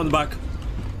 I'm checking around the back.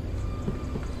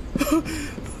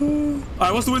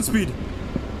 Alright, what's the wind speed?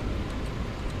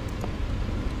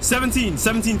 17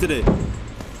 today.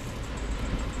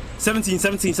 17.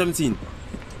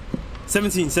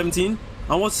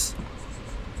 And what's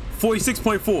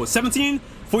 46.4? 17,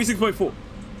 46.4.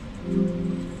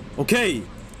 Okay.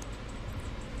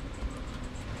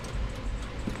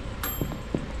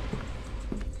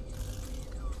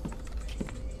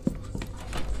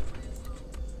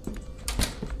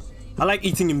 I like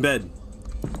eating in bed.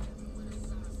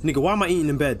 Nigga, why am I eating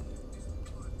in bed?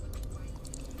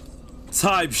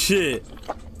 Type shit.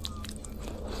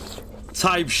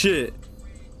 Type shit.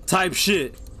 Type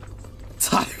shit.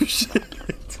 Type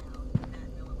shit.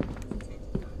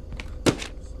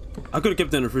 I could have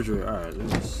kept it in the refrigerator. Alright,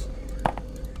 let's.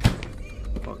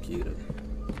 Fuck you then.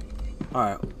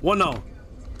 Alright, what now?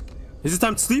 Is it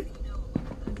time to sleep?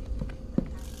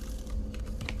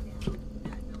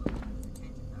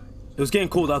 It was getting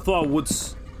cold. I thought I would.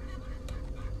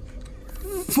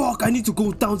 Fuck, I need to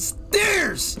go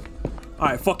downstairs.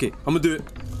 Alright, fuck it. I'm gonna do it.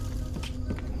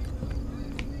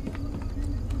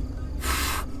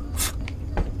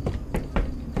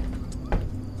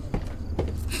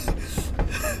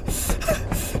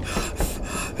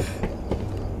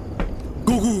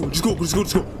 Go.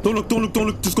 Just go. Don't look.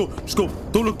 Just go.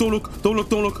 Don't look. Don't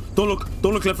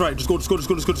look left, right. Just go. Let's go.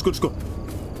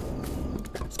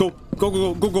 Go.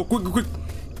 Quick.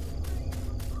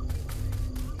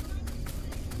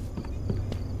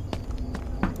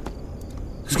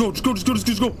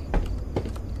 Just go.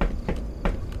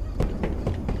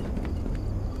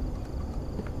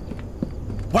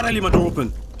 Why'd I leave my door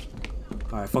open?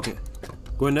 Alright, fuck it.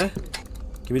 Go in there.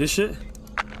 Give me this shit.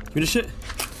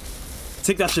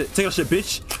 Take that shit,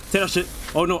 bitch. Take that shit.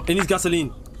 Oh no, it needs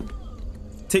gasoline.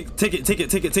 Take it.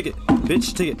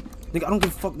 Bitch, take it. Nigga, I don't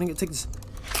give a fuck, nigga. Take this.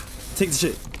 Take the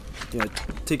shit. Yeah,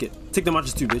 take it. Take the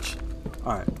mattress too, bitch.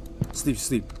 Alright.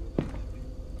 Sleep.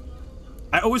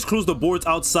 I always close the boards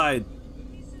outside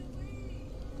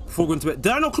before going to bed.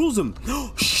 Did I not close them?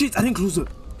 Oh, shit, I didn't close them.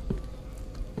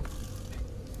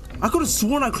 I could have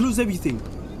sworn I closed everything.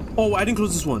 Oh, I didn't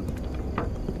close this one.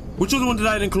 Which other one did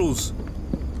I didn't close?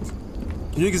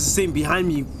 You niggas the same behind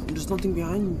me. There's nothing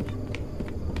behind me.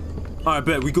 Alright,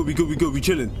 bet. We good. We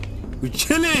chilling. We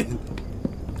chilling,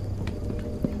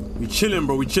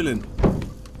 bro. We chilling.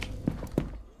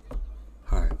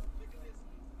 Alright.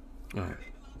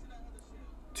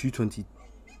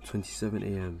 2:27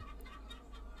 a.m.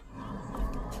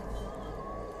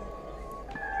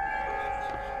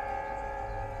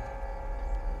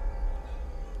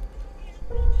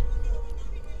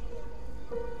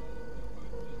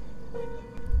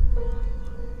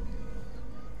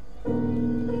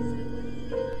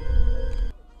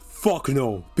 Fuck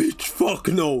no, bitch, fuck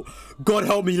no. God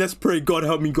help me, let's pray. God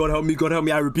help me.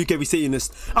 I rebuke every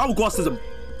Satanist. I will go after them.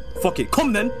 Fuck it,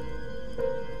 come then.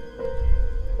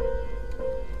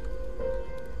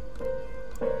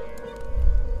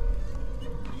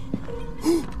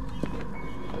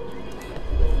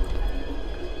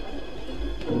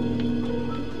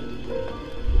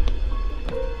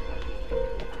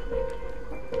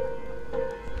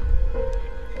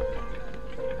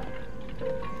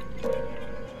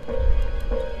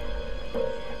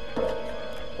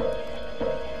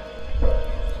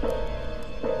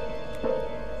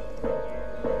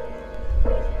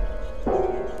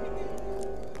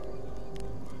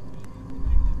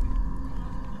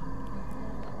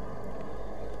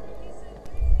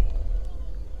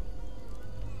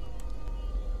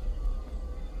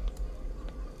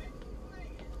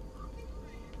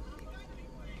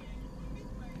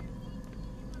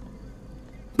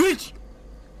 Bitch!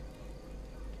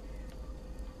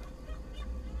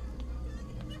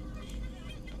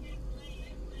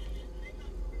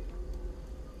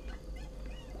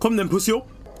 Come then, pussy.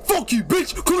 Fuck you,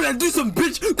 bitch! Come then, do some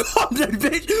bitch! Come then,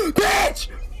 bitch! Bitch!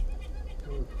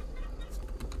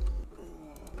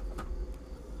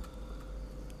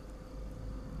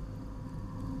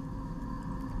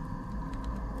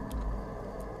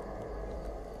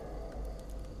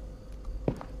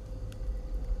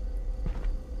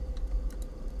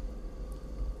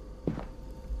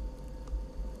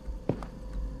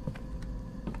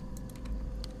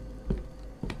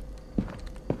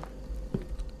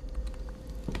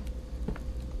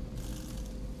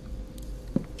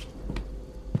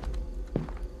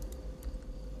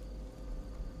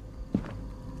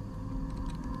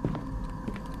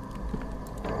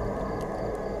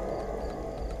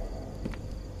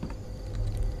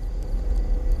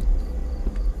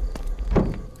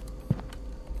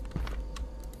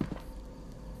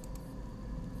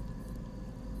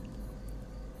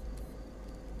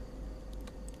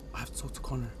 I have to talk to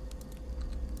Connor.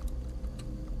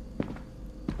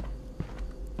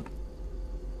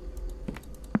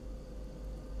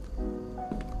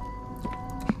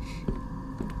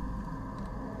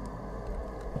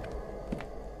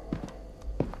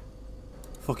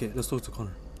 Fuck it, let's talk to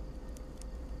Connor.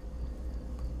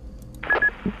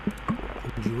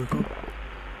 Did you wake up?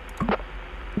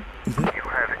 You there? Do you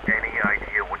have any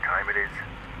idea what time it is?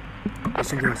 There's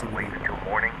something else Wait happening. until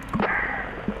morning?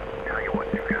 Tell you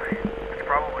what, new guy. It's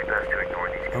probably best to ignore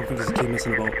these kids. I don't think there's a kid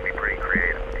messing about. Kids can be pretty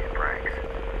creative with these pranks.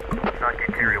 Let's not get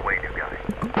carried away, new guy.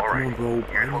 Alright, on, bro. I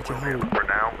here's need what your we'll do. help. For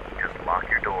now, just lock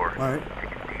your door. Alright.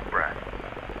 Take a deep breath.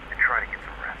 And try to get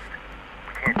some rest.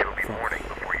 We can't do it before morning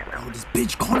before you know Oh, it. this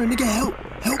bitch, Connor, nigga, help!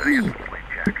 Help Good, me! sleep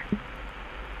check.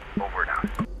 Over and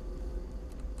out.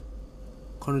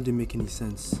 Connor didn't make any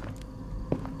sense.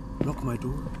 Lock my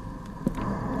door.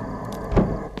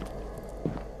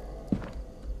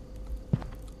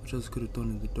 Which else could have done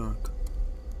in the dark?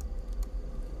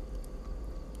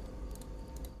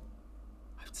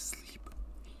 I have to sleep.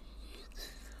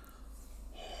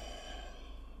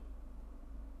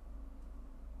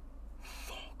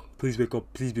 Fuck. Please wake up.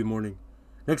 Please be morning.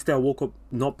 Next day I woke up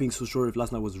not being so sure if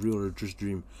last night was real or just a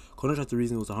dream. Connor tried to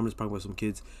reason it was a harmless prank by some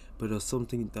kids, but there's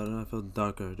something that I felt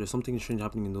darker. There's something strange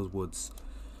happening in those woods.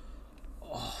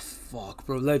 Oh fuck,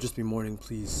 bro. Let it just be morning,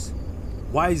 please.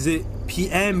 Why is it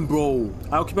PM, bro?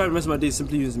 I occupy the rest of my day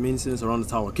simply using maintenance around the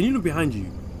tower. Can you look behind you?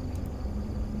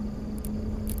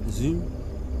 Zoom.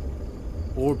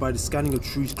 Or by the scanning of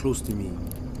trees close to me.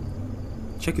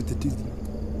 Check it to do.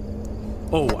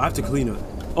 Oh, I have to clean it.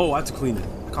 Oh, I have to clean it.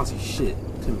 I can't see shit.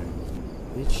 Come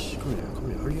here. Bitch, come here, come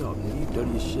here. Hurry up, man. You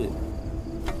dirty as shit.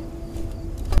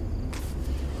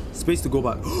 Space to go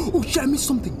back. Oh shit, I missed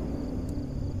something.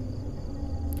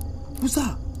 Who's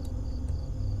that?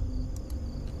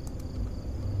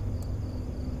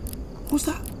 Who's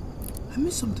that? I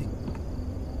missed something.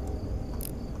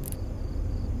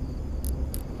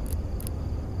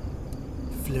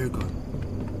 Flare gun.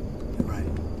 You're right.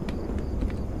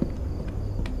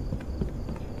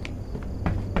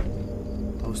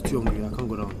 I was too hungry. I can't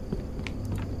go down.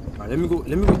 Alright, let me go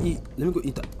eat. Let me go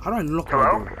eat that. How do I lock my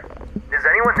Hello? door? Is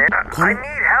anyone there? Connor? I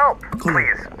need help.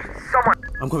 Connor? Please. Someone.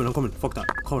 I'm coming. Fuck that.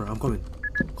 Connor, I'm coming.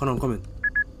 Connor, I'm coming.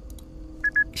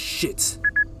 Shit.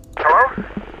 Hello?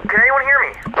 Can anyone hear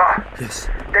me? Oh, Yes.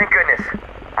 thank goodness.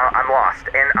 I'm lost,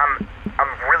 and I'm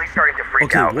really starting to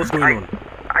freak Okay, out. what's going on?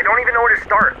 I don't even know where to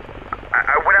start.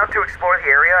 I went out to explore the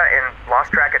area and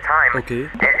lost track of time. Okay.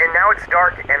 And now it's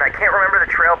dark, and I can't remember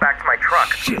the trail back to my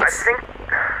truck. Shit. I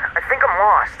think I'm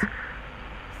lost.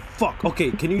 Fuck. Okay,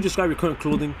 can you describe your current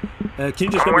clothing? Can you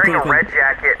describe I'm your wearing current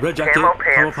a red jacket,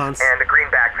 camo pants, and a green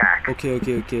backpack. Okay.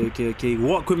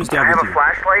 What equipment do you I have have with a you?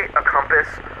 flashlight, a compass,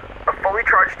 a fully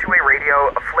charged two-way radio,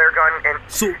 a flare gun, and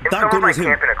So that some gun of my was him.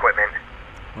 camping equipment.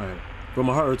 Alright. Bro,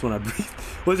 my heart hurts when I breathe.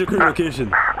 What's your current location?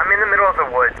 I'm in the middle of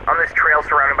the woods, on this trail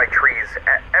surrounded by trees.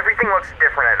 Everything looks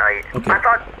different at night. Okay. I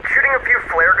thought shooting a few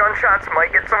flare gun shots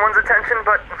might get someone's attention,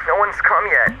 but no one's come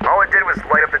yet. All it did was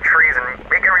light up the trees and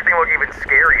make everything look even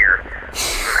scarier.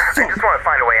 I just want to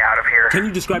find a way out of here. Can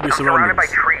you describe your I'm surrounded by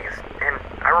surroundings? trees, and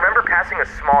I remember passing a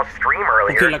small stream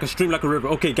earlier. Okay, like a stream, like a river.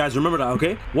 Okay, guys, remember that,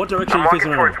 okay? What direction I'm are you walking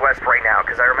facing towards right west right now,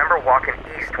 because I remember walking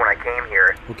east when I came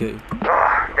here. now? Okay.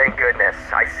 Oh, thank goodness.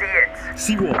 I see it.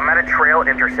 See what? I'm at a trail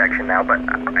intersection now, but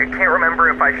I can't remember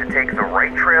if I should take the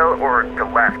right trail or the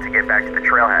left to get back to the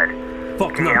trailhead.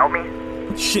 Fuck, Can no. you help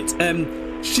me? Shit,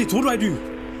 what do I do?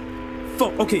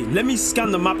 Fuck, okay, let me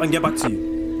scan the map and get back to you.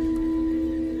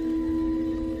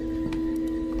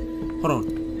 Hold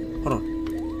on.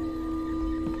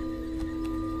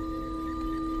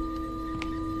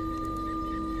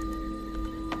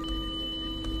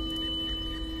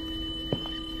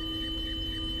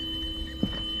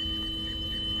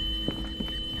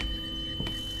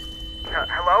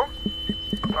 Hello?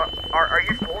 Are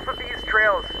you both of these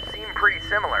trails seem pretty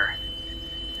similar?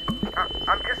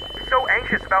 I'm just so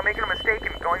anxious about making a mistake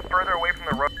and going further away from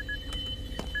the road.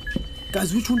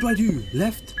 Guys, which one do I do?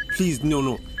 Left? Please,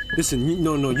 no. Listen,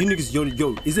 no, you niggas,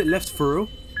 yo, is it left for real?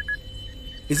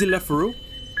 Is it left for real?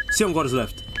 See on God is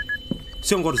left.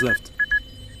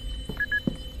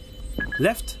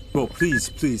 Left? Bro, please,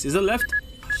 is it left?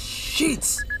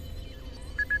 Shit!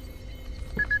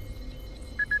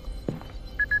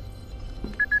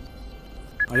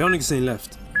 Y'all niggas saying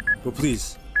left. Bro,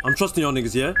 please. I'm trusting y'all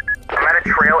niggas, yeah? I'm at a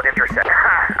trail intersection.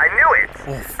 I knew it!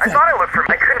 Oh, I fuck. thought I looked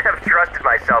for I couldn't have trusted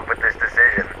myself with this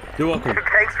decision. You're welcome.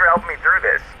 Thanks for helping me through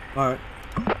this. Alright.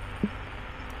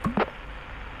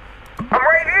 I'm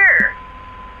right here!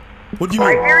 What do you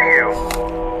I mean? hear you.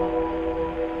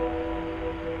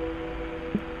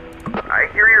 I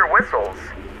hear your whistles.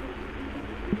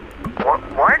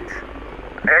 What?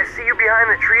 I see you behind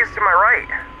the trees to my right.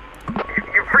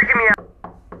 You're freaking me out.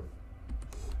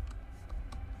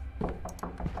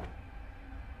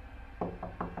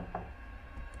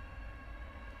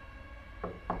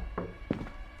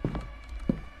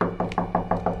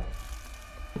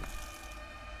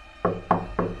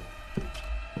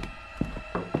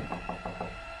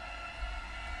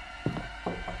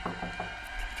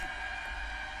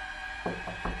 I'm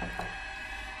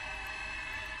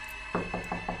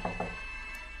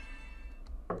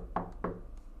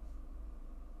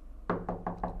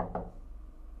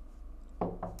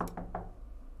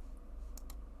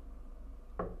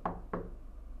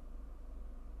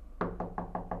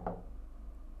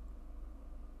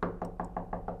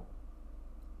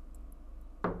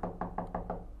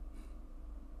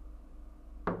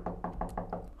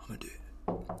gonna do it.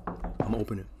 I'm gonna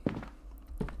open it.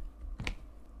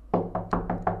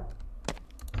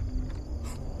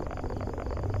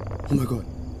 Oh my god.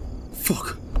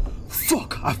 Fuck.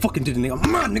 Fuck. I fucking did it, nigga.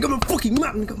 I'm mad, nigga. I'm fucking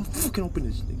mad, nigga. I'm fucking open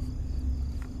this thing.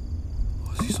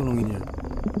 Oh, it's so long in here.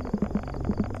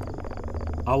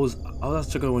 I was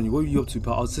checking on you. What were you up to,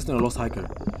 pal? I was assisting a lost hiker.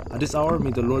 At this hour,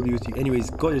 may the Lord be with you. Anyways,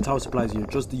 got your tower supplies here.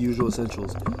 Just the usual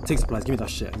essentials. Take supplies. Give me that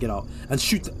shit and get out. And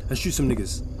shoot some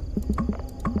niggas.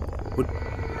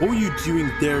 What were you doing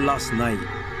there last night?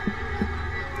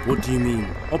 What do you mean?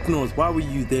 Up north, why were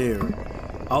you there?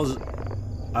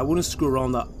 I wouldn't screw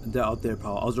around out there,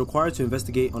 pal. I was required to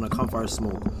investigate on a campfire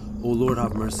smoke. Oh Lord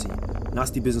have mercy.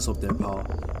 Nasty business up there, pal.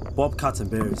 Bobcats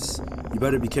and bears. You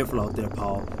better be careful out there,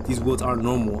 pal. These woods aren't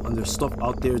normal and there's stuff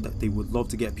out there that they would love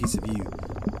to get a piece of you.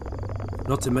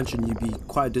 Not to mention you'd be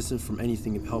quite distant from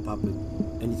anything if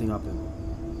anything happened.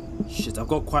 Shit, I've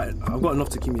got enough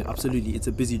to keep me. Absolutely, it's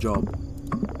a busy job.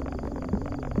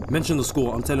 Mention the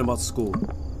school. I'm telling about the school.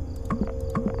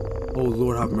 Oh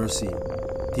Lord have mercy.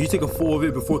 Did you take a photo of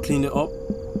it before cleaning it up?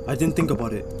 I didn't think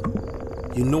about it.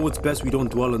 You know it's best we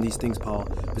don't dwell on these things, pal.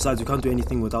 Besides, we can't do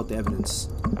anything without the evidence.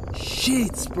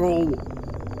 Shit, bro.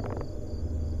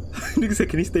 Nigga said,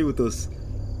 can he stay with us?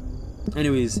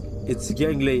 Anyways, it's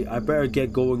getting late. I better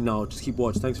get going now. Just keep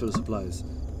watch. Thanks for the supplies.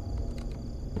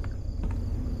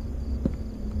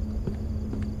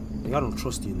 Nigga, I don't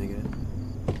trust you, nigga.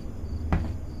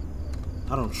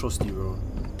 I don't trust you, bro.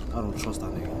 I don't trust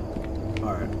that nigga.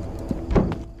 Alright.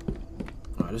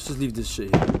 Alright, let's just leave this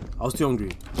shit here. I was too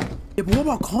hungry. Yeah, but what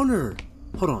about Connor?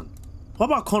 Hold on. What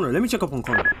about Connor? Let me check up on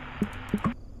Connor.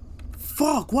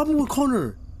 Fuck, what happened with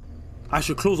Connor? I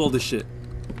should close all this shit.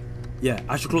 Yeah,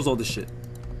 I should close all this shit.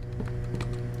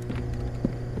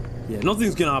 Yeah,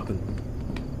 nothing's gonna happen.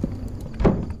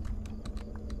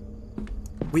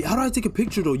 Wait, how do I take a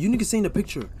picture though? You niggas saying a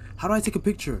picture. How do I take a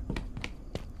picture?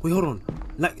 Wait, hold on.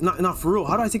 Like, not for real.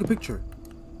 How do I take a picture?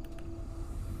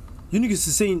 You niggas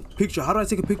is saying picture. How do I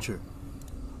take a picture?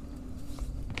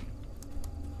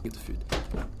 Get the food.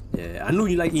 Yeah, I know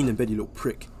you like eating in bed, you little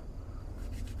prick.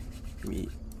 Let me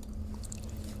eat.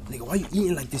 Nigga, why you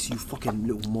eating like this, you fucking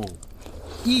little mole?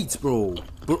 Eat, bro.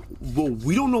 Bro,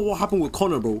 we don't know what happened with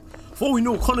Connor, bro. For all we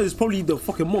know, Connor is probably the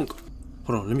fucking monk.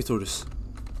 Hold on, let me throw this.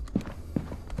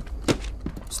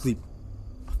 Sleep.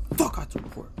 Fuck, I have to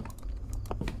report.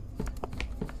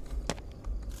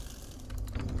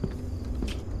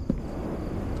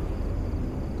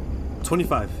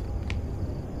 $25.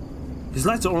 His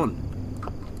lights are on.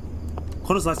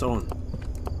 Connor's lights are on.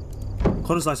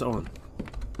 Connor's lights are on.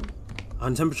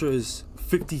 And temperature is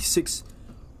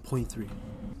 56.3.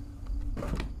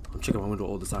 I'm checking my window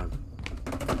all the time.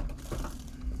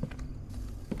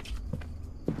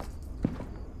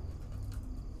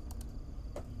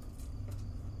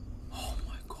 Oh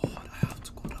my god, I have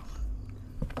to go down.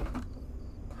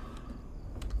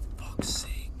 Fuck's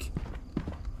sake.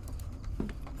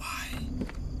 Why?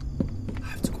 I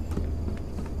have to go.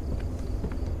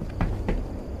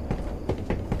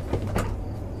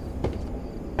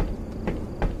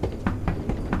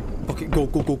 Okay, go.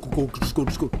 Just go.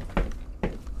 Just go.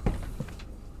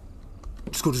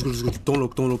 Don't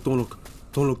look.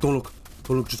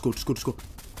 Just go.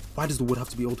 Why does the wood have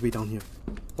to be all the way down here?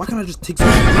 Why can't I just take some?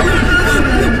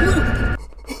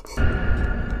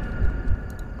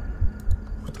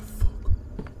 What the fuck?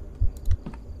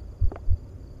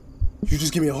 You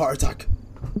just give me a heart attack.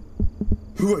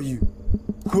 Who are you?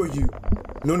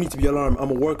 No need to be alarmed. I'm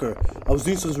a worker. I was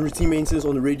doing some routine maintenance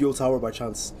on the radio tower by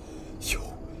chance. Yo.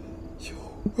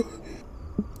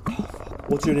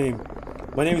 What's your name?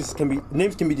 My names can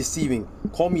be deceiving.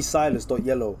 Call me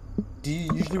Silas.Yellow. Do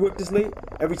you usually work this late?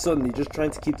 Every Sunday, just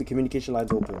trying to keep the communication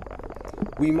lines open.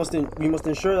 We must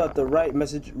ensure that the right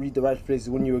message read the right places.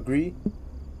 Wouldn't you agree?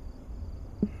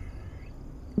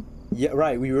 Yeah,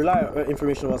 right. We rely on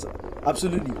information on us.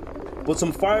 Absolutely. But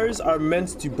some fires are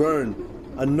meant to burn,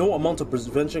 and no amount of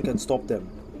prevention can stop them.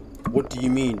 What do you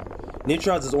mean?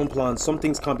 Nature has its own plans. Some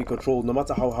things can't be controlled, no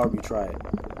matter how hard we try.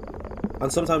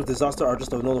 And sometimes disaster are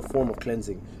just another form of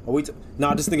cleansing. Oh wait,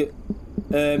 nah, this nigga.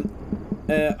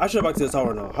 I should head back to the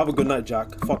tower now. Have a good night,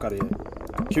 Jack. Fuck out of here.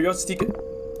 Curiosity.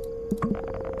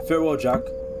 Farewell, Jack.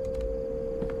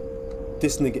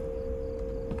 This nigga.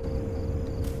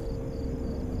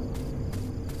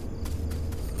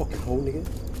 fucking hole, nigga.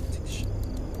 Take this shit.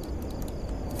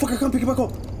 Fuck, I can't pick it back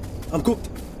up. I'm cooked.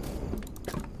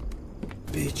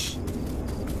 Bitch.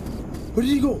 Where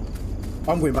did he go?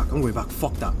 I'm going back.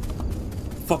 Fuck that.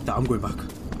 I'm going back.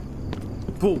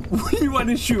 Bro, what do you want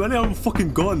to shoot? I didn't have a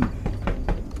fucking gun.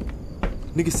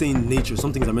 Niggas saying nature,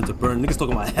 some things are meant to burn. Niggas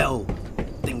talking about hell.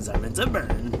 Things are meant to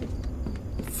burn.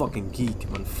 Fucking geek,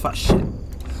 man. Fat shit.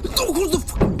 No, who's the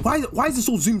fuck? Why is it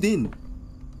so zoomed in?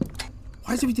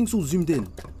 Why is everything so zoomed in?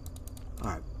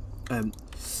 Alright.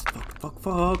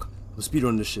 Fuck. Let's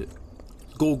speedrun this shit.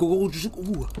 Go. Just,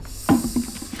 ooh.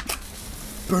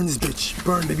 Burn this bitch.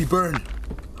 Burn, baby, burn.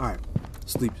 Alright.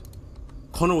 Sleep.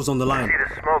 Connor was on the line. I see the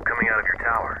smoke coming out of your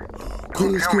tower. Tell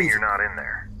me you're not in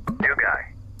there. New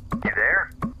guy. You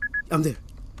there? I'm there.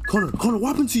 Connor, what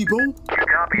happened to you, bro? You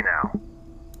copy now.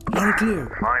 Loud and clear.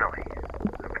 Finally.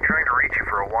 I've been trying to reach you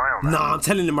for a while now. Nah, I'm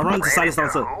telling him. I ran to silence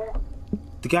answer. Who?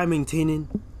 The guy maintaining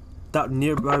that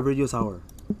nearby radio tower.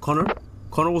 Connor,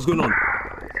 what's going on?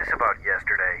 Is this about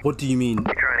yesterday? What do you mean? You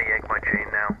trying to yank my chain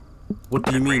now? What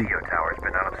do you The mean? radio tower's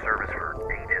been out of service for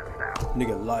ages now.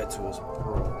 Nigga lied to us,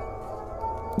 bro.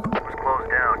 It was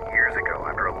closed down years ago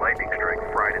after a lightning strike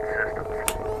fried its systems.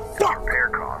 Its repair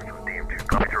cost was deemed too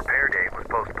costly. Its repair date was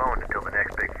postponed until the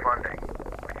next big funding,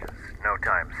 which is no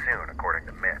time soon, according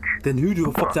to Mitch. Then who the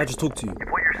fuck did I just talk to? If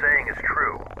what you're saying is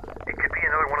true, it could be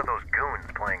another one of those goons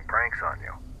playing pranks on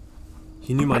you.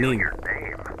 He knew my name. Your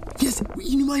name. Yes,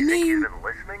 he knew my He's name. been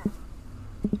listening?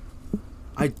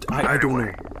 I don't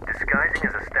know. Disguising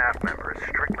as a staff member is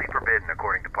strictly forbidden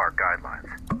according to park guidelines.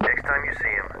 Next time you see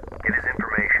him, get his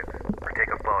information or take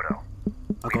a photo.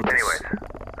 I got this. Anyways,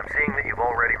 I'm seeing that you've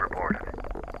already reported.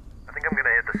 I think I'm gonna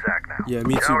hit the sack now. Yeah,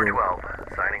 me too, Tower bro.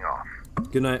 12, signing off.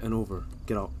 Good night and over.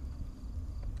 Get out.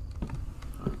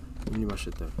 Alright, give me my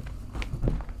shit there.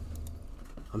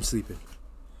 I'm sleeping.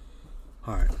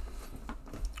 Alright,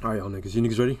 y'all niggas. You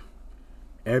niggas ready?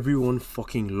 Everyone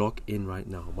fucking lock in right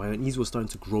now. My unease was starting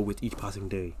to grow with each passing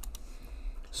day.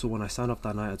 So when I signed up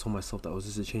that night, I told myself that it was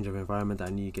just a change of environment that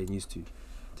I needed to get used to.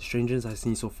 The strangers I'd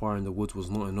seen so far in the woods was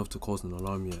not enough to cause an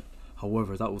alarm yet.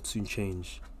 However, that would soon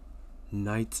change. 2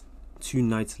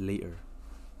 nights later.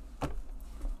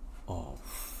 Oh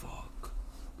fuck.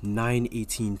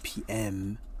 9:18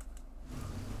 p.m.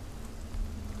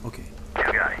 Okay.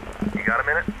 New guy, you got a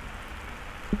minute?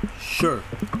 Sure.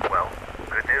 Well,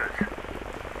 good news.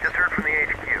 Just heard from the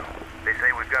HQ. They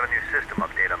say we've got a new system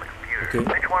update on the computer. Okay.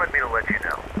 Mitch wanted me to let you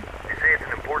know. They say it's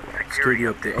an important security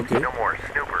update. Okay. No more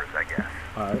snoopers, I guess.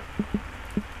 Alright.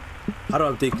 How do I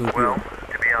update the computer? Well,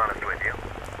 to be honest with you,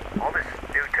 all this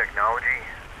new technology,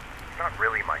 it's not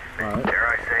really my thing. Alright. Dare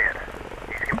I say it?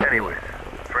 Anyways,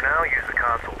 for now, use the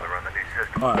console to run the new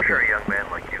system. Alright, I'm sure good. a young man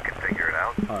like you can figure it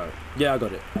out. Alright. Yeah, I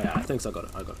got it. Yeah, I think so. I got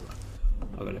it.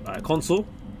 Alright, console.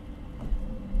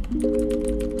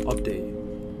 Update.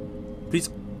 Please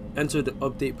enter the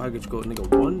update package code, nigga.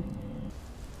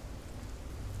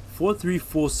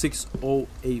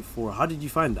 143460084. How did you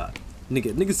find that?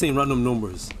 Nigga saying random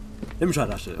numbers. Let me try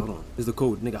that shit. Hold on. Is the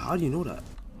code. Nigga, how do you know that?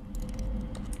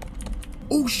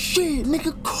 Oh shit,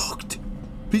 nigga cooked.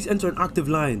 Please enter an active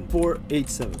line.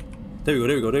 487. There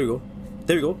we go.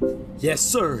 Yes,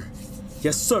 sir.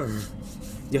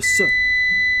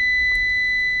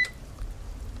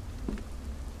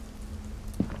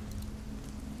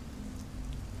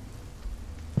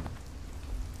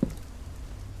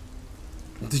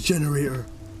 The generator.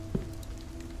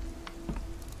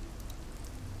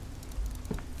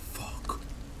 Fuck.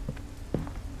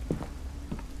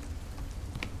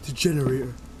 The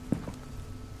generator.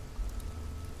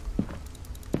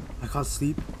 I can't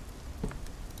sleep.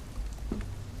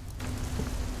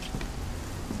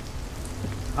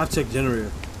 I'll check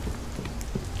generator.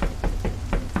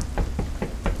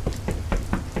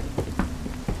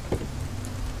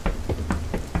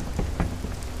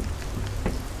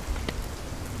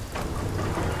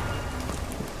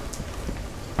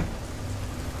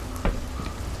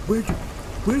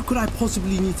 Where could I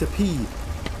possibly need to pee?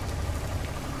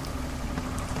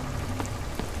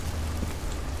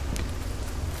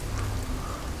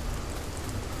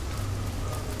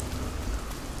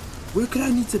 Where could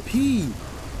I need to pee?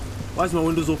 Why is my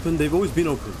windows open? They've always been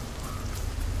open.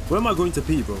 Where am I going to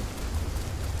pee, bro?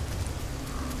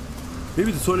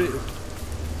 Maybe the toilet.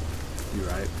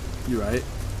 You're right.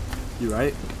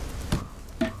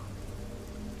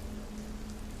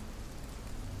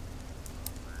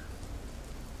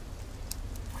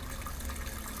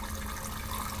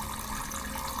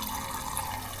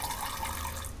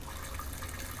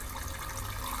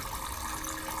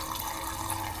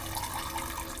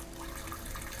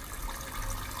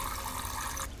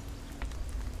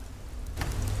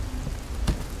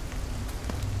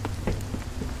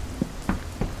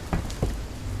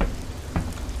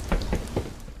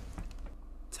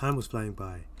 Time was flying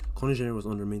by. Connor's generator was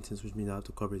under maintenance, which means I had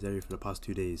to cover his area for the past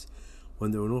 2 days.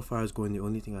 When there were no fires going, the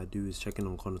only thing I do is check in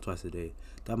on Connor twice a day.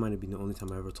 That might have been the only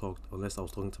time I ever talked, unless I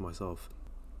was talking to myself.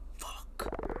 Fuck.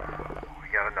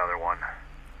 We got another one.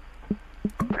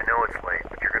 I know it's late,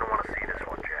 but you're gonna want to see this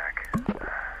one, Jack.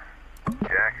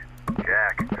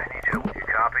 Jack, I need you. You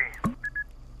copy?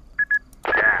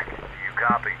 Jack, do you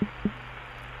copy?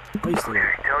 Okay,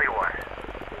 tell you what.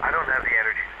 I don't have the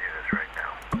energy to do this right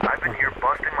now. I've been here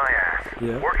busting my ass,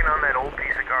 working on that old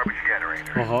piece of garbage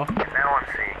generator. And now I'm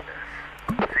seeing this.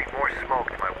 I'm seeing more smoke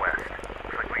to my west.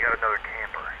 Looks like we got another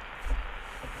camper.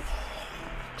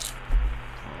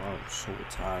 Oh, I'm so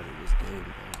tired of this game,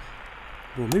 bro.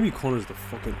 Well, maybe Connor's the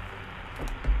fucking...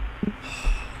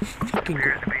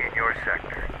 Appears to be in your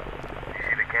sector. You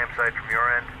see the campsite from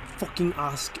your end? Fucking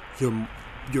ask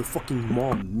your fucking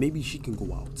mom. Maybe she can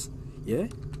go out. Yeah?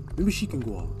 Maybe she can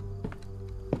go out.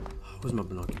 Where's my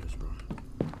binoculars, bro?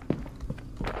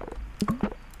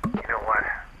 You know what?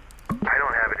 I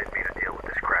don't have it in me to deal with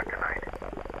this crap tonight.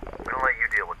 I'm gonna let you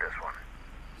deal with this one.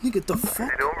 Nigga, the fuck?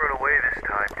 If they don't run away this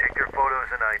time, take their photos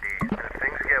and IDs. And if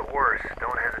things get worse,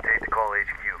 don't hesitate to call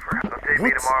HQ for help. Update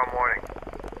me tomorrow morning.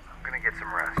 I'm gonna get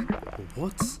some rest.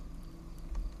 What?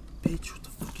 Bitch, what the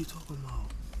fuck are you talking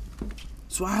about?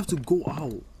 So I have to go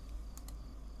out.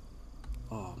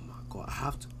 Oh my god,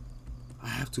 I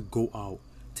have to go out.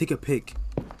 Take a pic.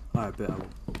 Alright, bet I will.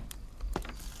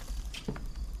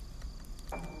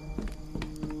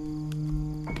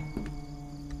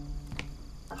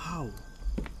 How?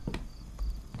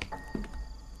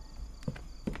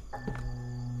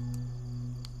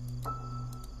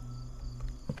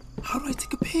 How do I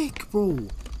take a pic, bro?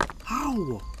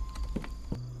 How?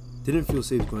 Didn't feel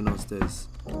safe going downstairs.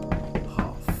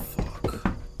 Oh, fuck.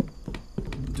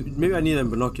 Dude, maybe I need them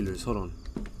binoculars. Hold on.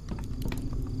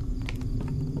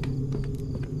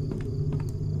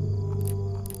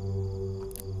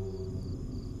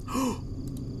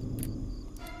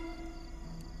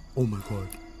 Oh my god.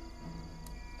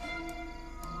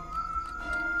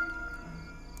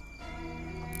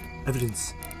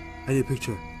 Evidence. I need a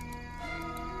picture.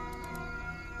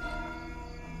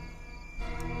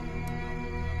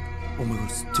 Oh my god,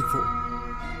 take a photo.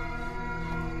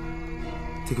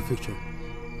 Take a picture.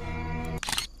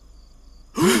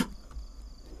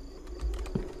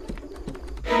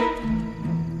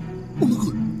 Oh my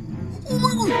god. Oh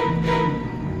my god.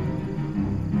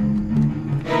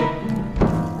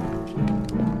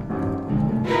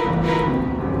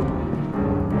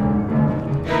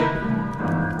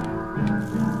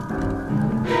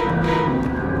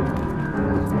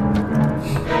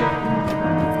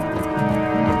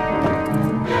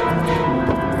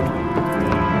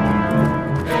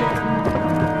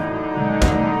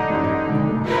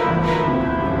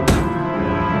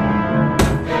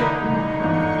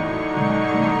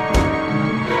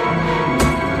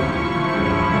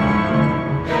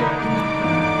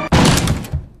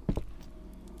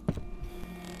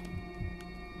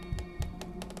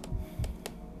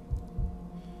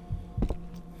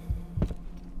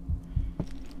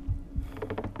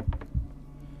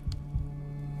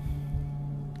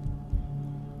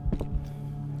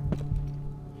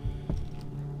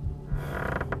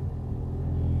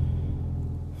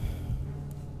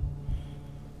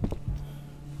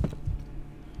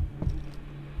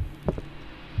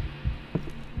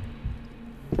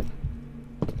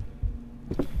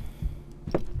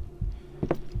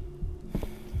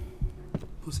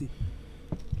 Pussy.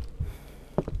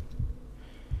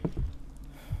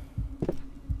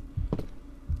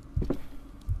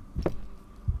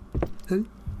 Hey?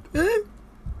 Hey?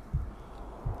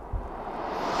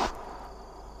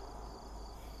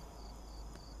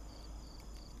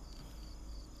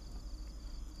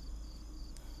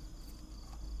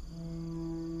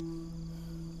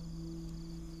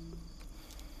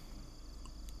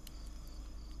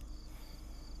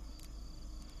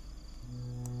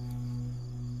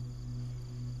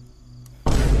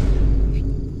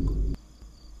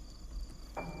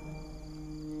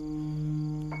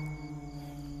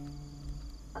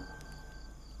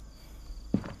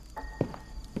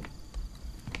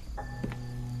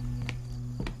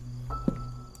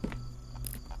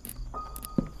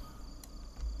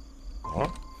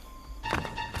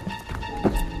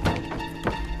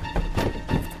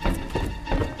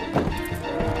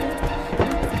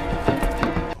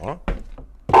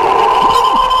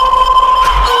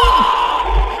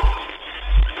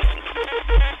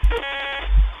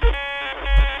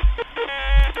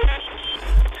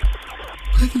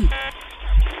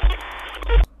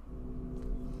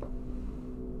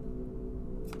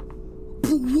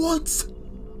 What?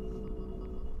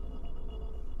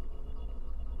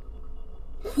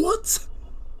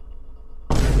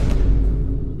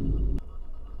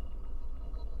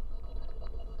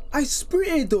 I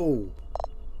sprinted though.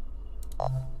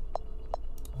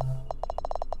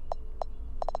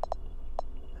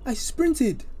 I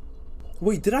sprinted.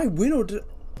 Wait, did I win or did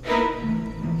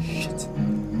I... Shit.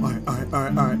 Alright.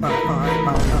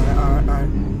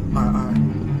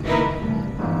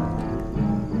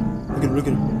 Look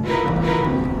at him.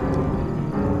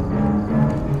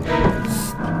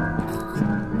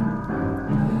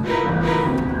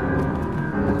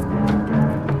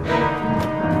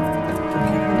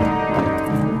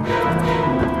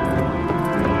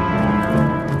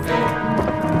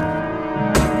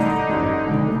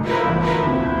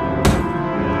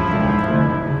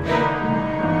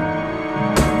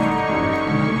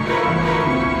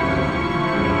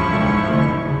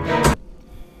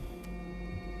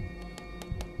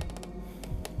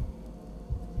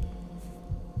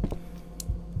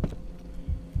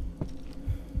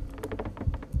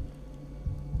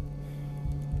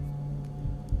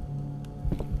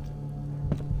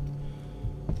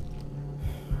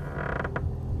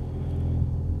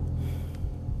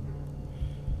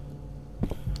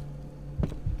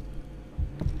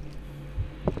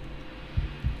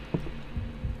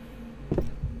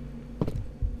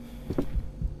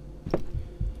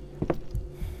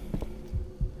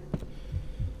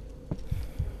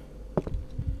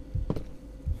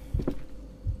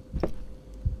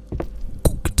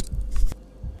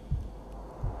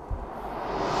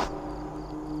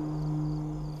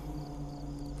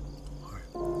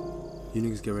 You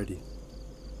niggas get ready.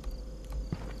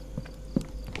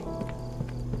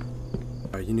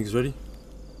 Alright, you niggas ready?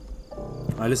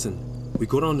 Alright, listen. We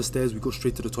go down the stairs, we go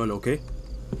straight to the toilet, okay?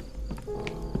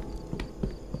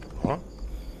 Huh?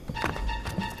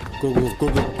 Go. To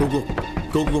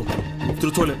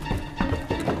the toilet.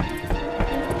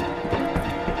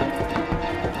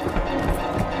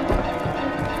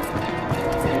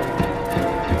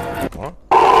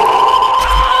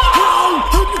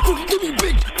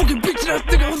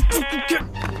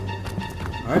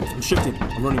 Alright, I'm shifting.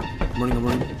 I'm running.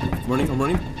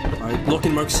 Alright, lock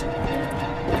in, Mercs.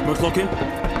 Mercs, lock in.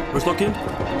 Mercs, lock in.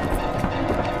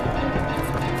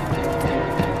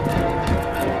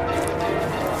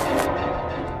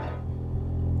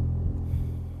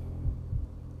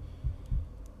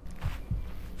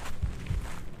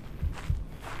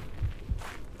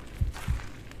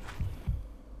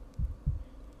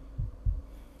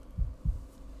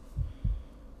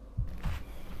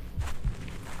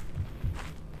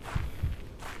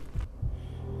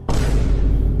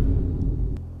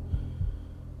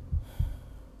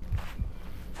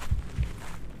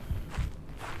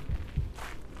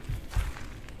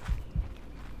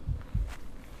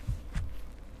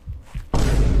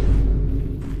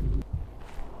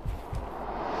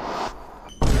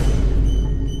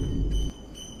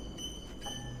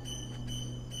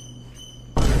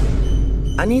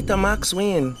 Anita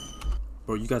Maxwin.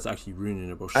 Bro, you guys are actually ruining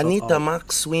it, bro. Shut Anita up.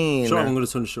 Maxwin. Shut up, I'm gonna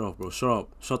turn the shit off, bro. Shut up.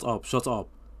 Shut up.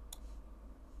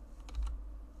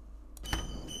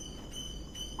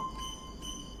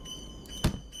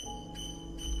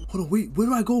 Hold on, wait, where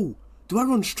do I go? Do I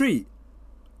run straight?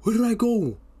 Where do I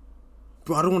go?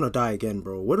 Bro, I don't wanna die again,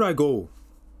 bro. Where do I go?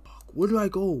 Fuck, where do I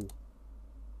go?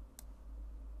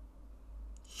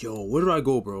 Yo, where do I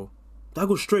go, bro? Do I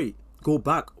go straight? Go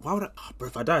back? Why would I? Oh, bro,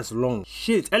 if I die, it's long.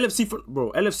 Shit, LFC,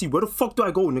 bro, LFC, where the fuck do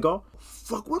I go, nigga?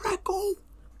 Fuck, where do I go?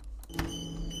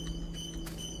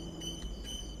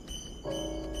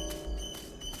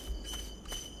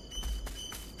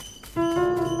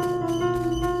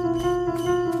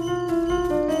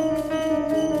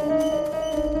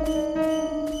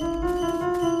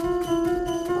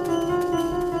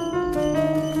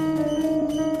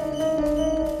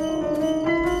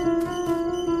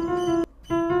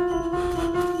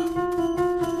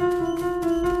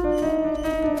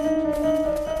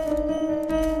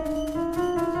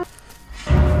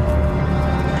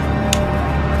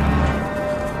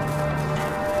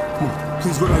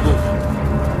 Please, where do I go?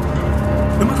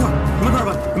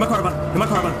 In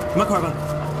my caravan.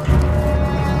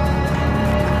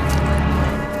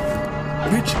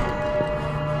 Bitch.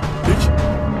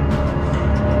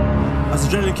 As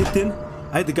adrenaline kicked in,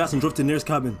 I hit the gas and drove to the nearest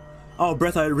cabin. Out of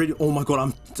breath, oh my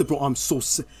god, I'm so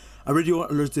sick. I radio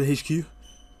alerted to the HQ.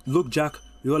 Look, Jack,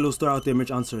 we got a little story out there, Mitch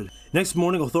answered. Next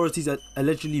morning, authorities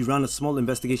allegedly ran a small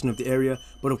investigation of the area,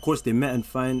 but of course they met and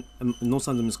found no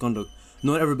signs of misconduct.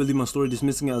 No one ever believed my story,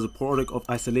 dismissing it as a product of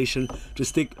isolation.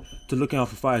 Just stick to looking out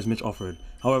for fires, Mitch offered.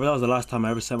 However, that was the last time I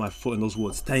ever set my foot in those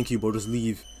woods. Thank you, bro, just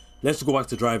leave. Let's go back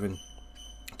to driving.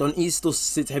 The unease still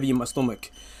sits heavy in my stomach.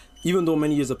 Even though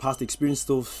many years have passed, the experience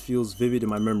still feels vivid in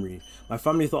my memory. My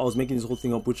family thought I was making this whole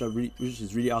thing up, which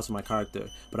is really out of my character,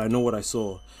 but I know what I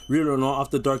saw. Real or not,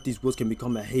 after dark, these woods can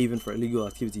become a haven for illegal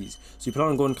activities. So you plan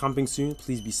on going camping soon?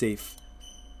 Please be safe.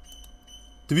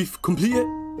 Did we complete it?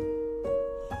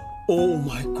 Oh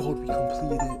my god, we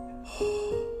completed it.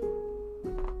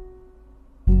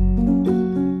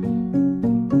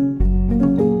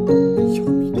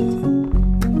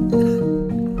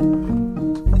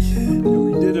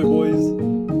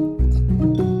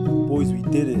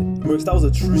 That was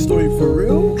a true story for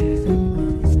real?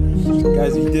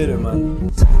 Guys, we did it,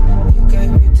 man.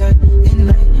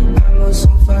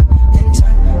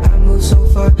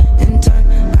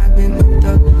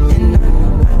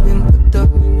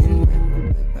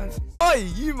 Hey,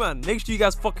 you man, make sure you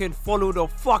guys fucking follow the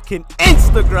fucking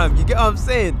Instagram. You get what I'm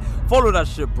saying? Follow that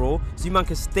shit, bro, so you man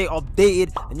can stay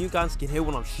updated and you guys can hear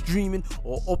when I'm streaming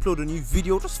or upload a new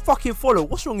video. Just fucking follow.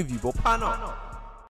 What's wrong with you, bro? Pan up.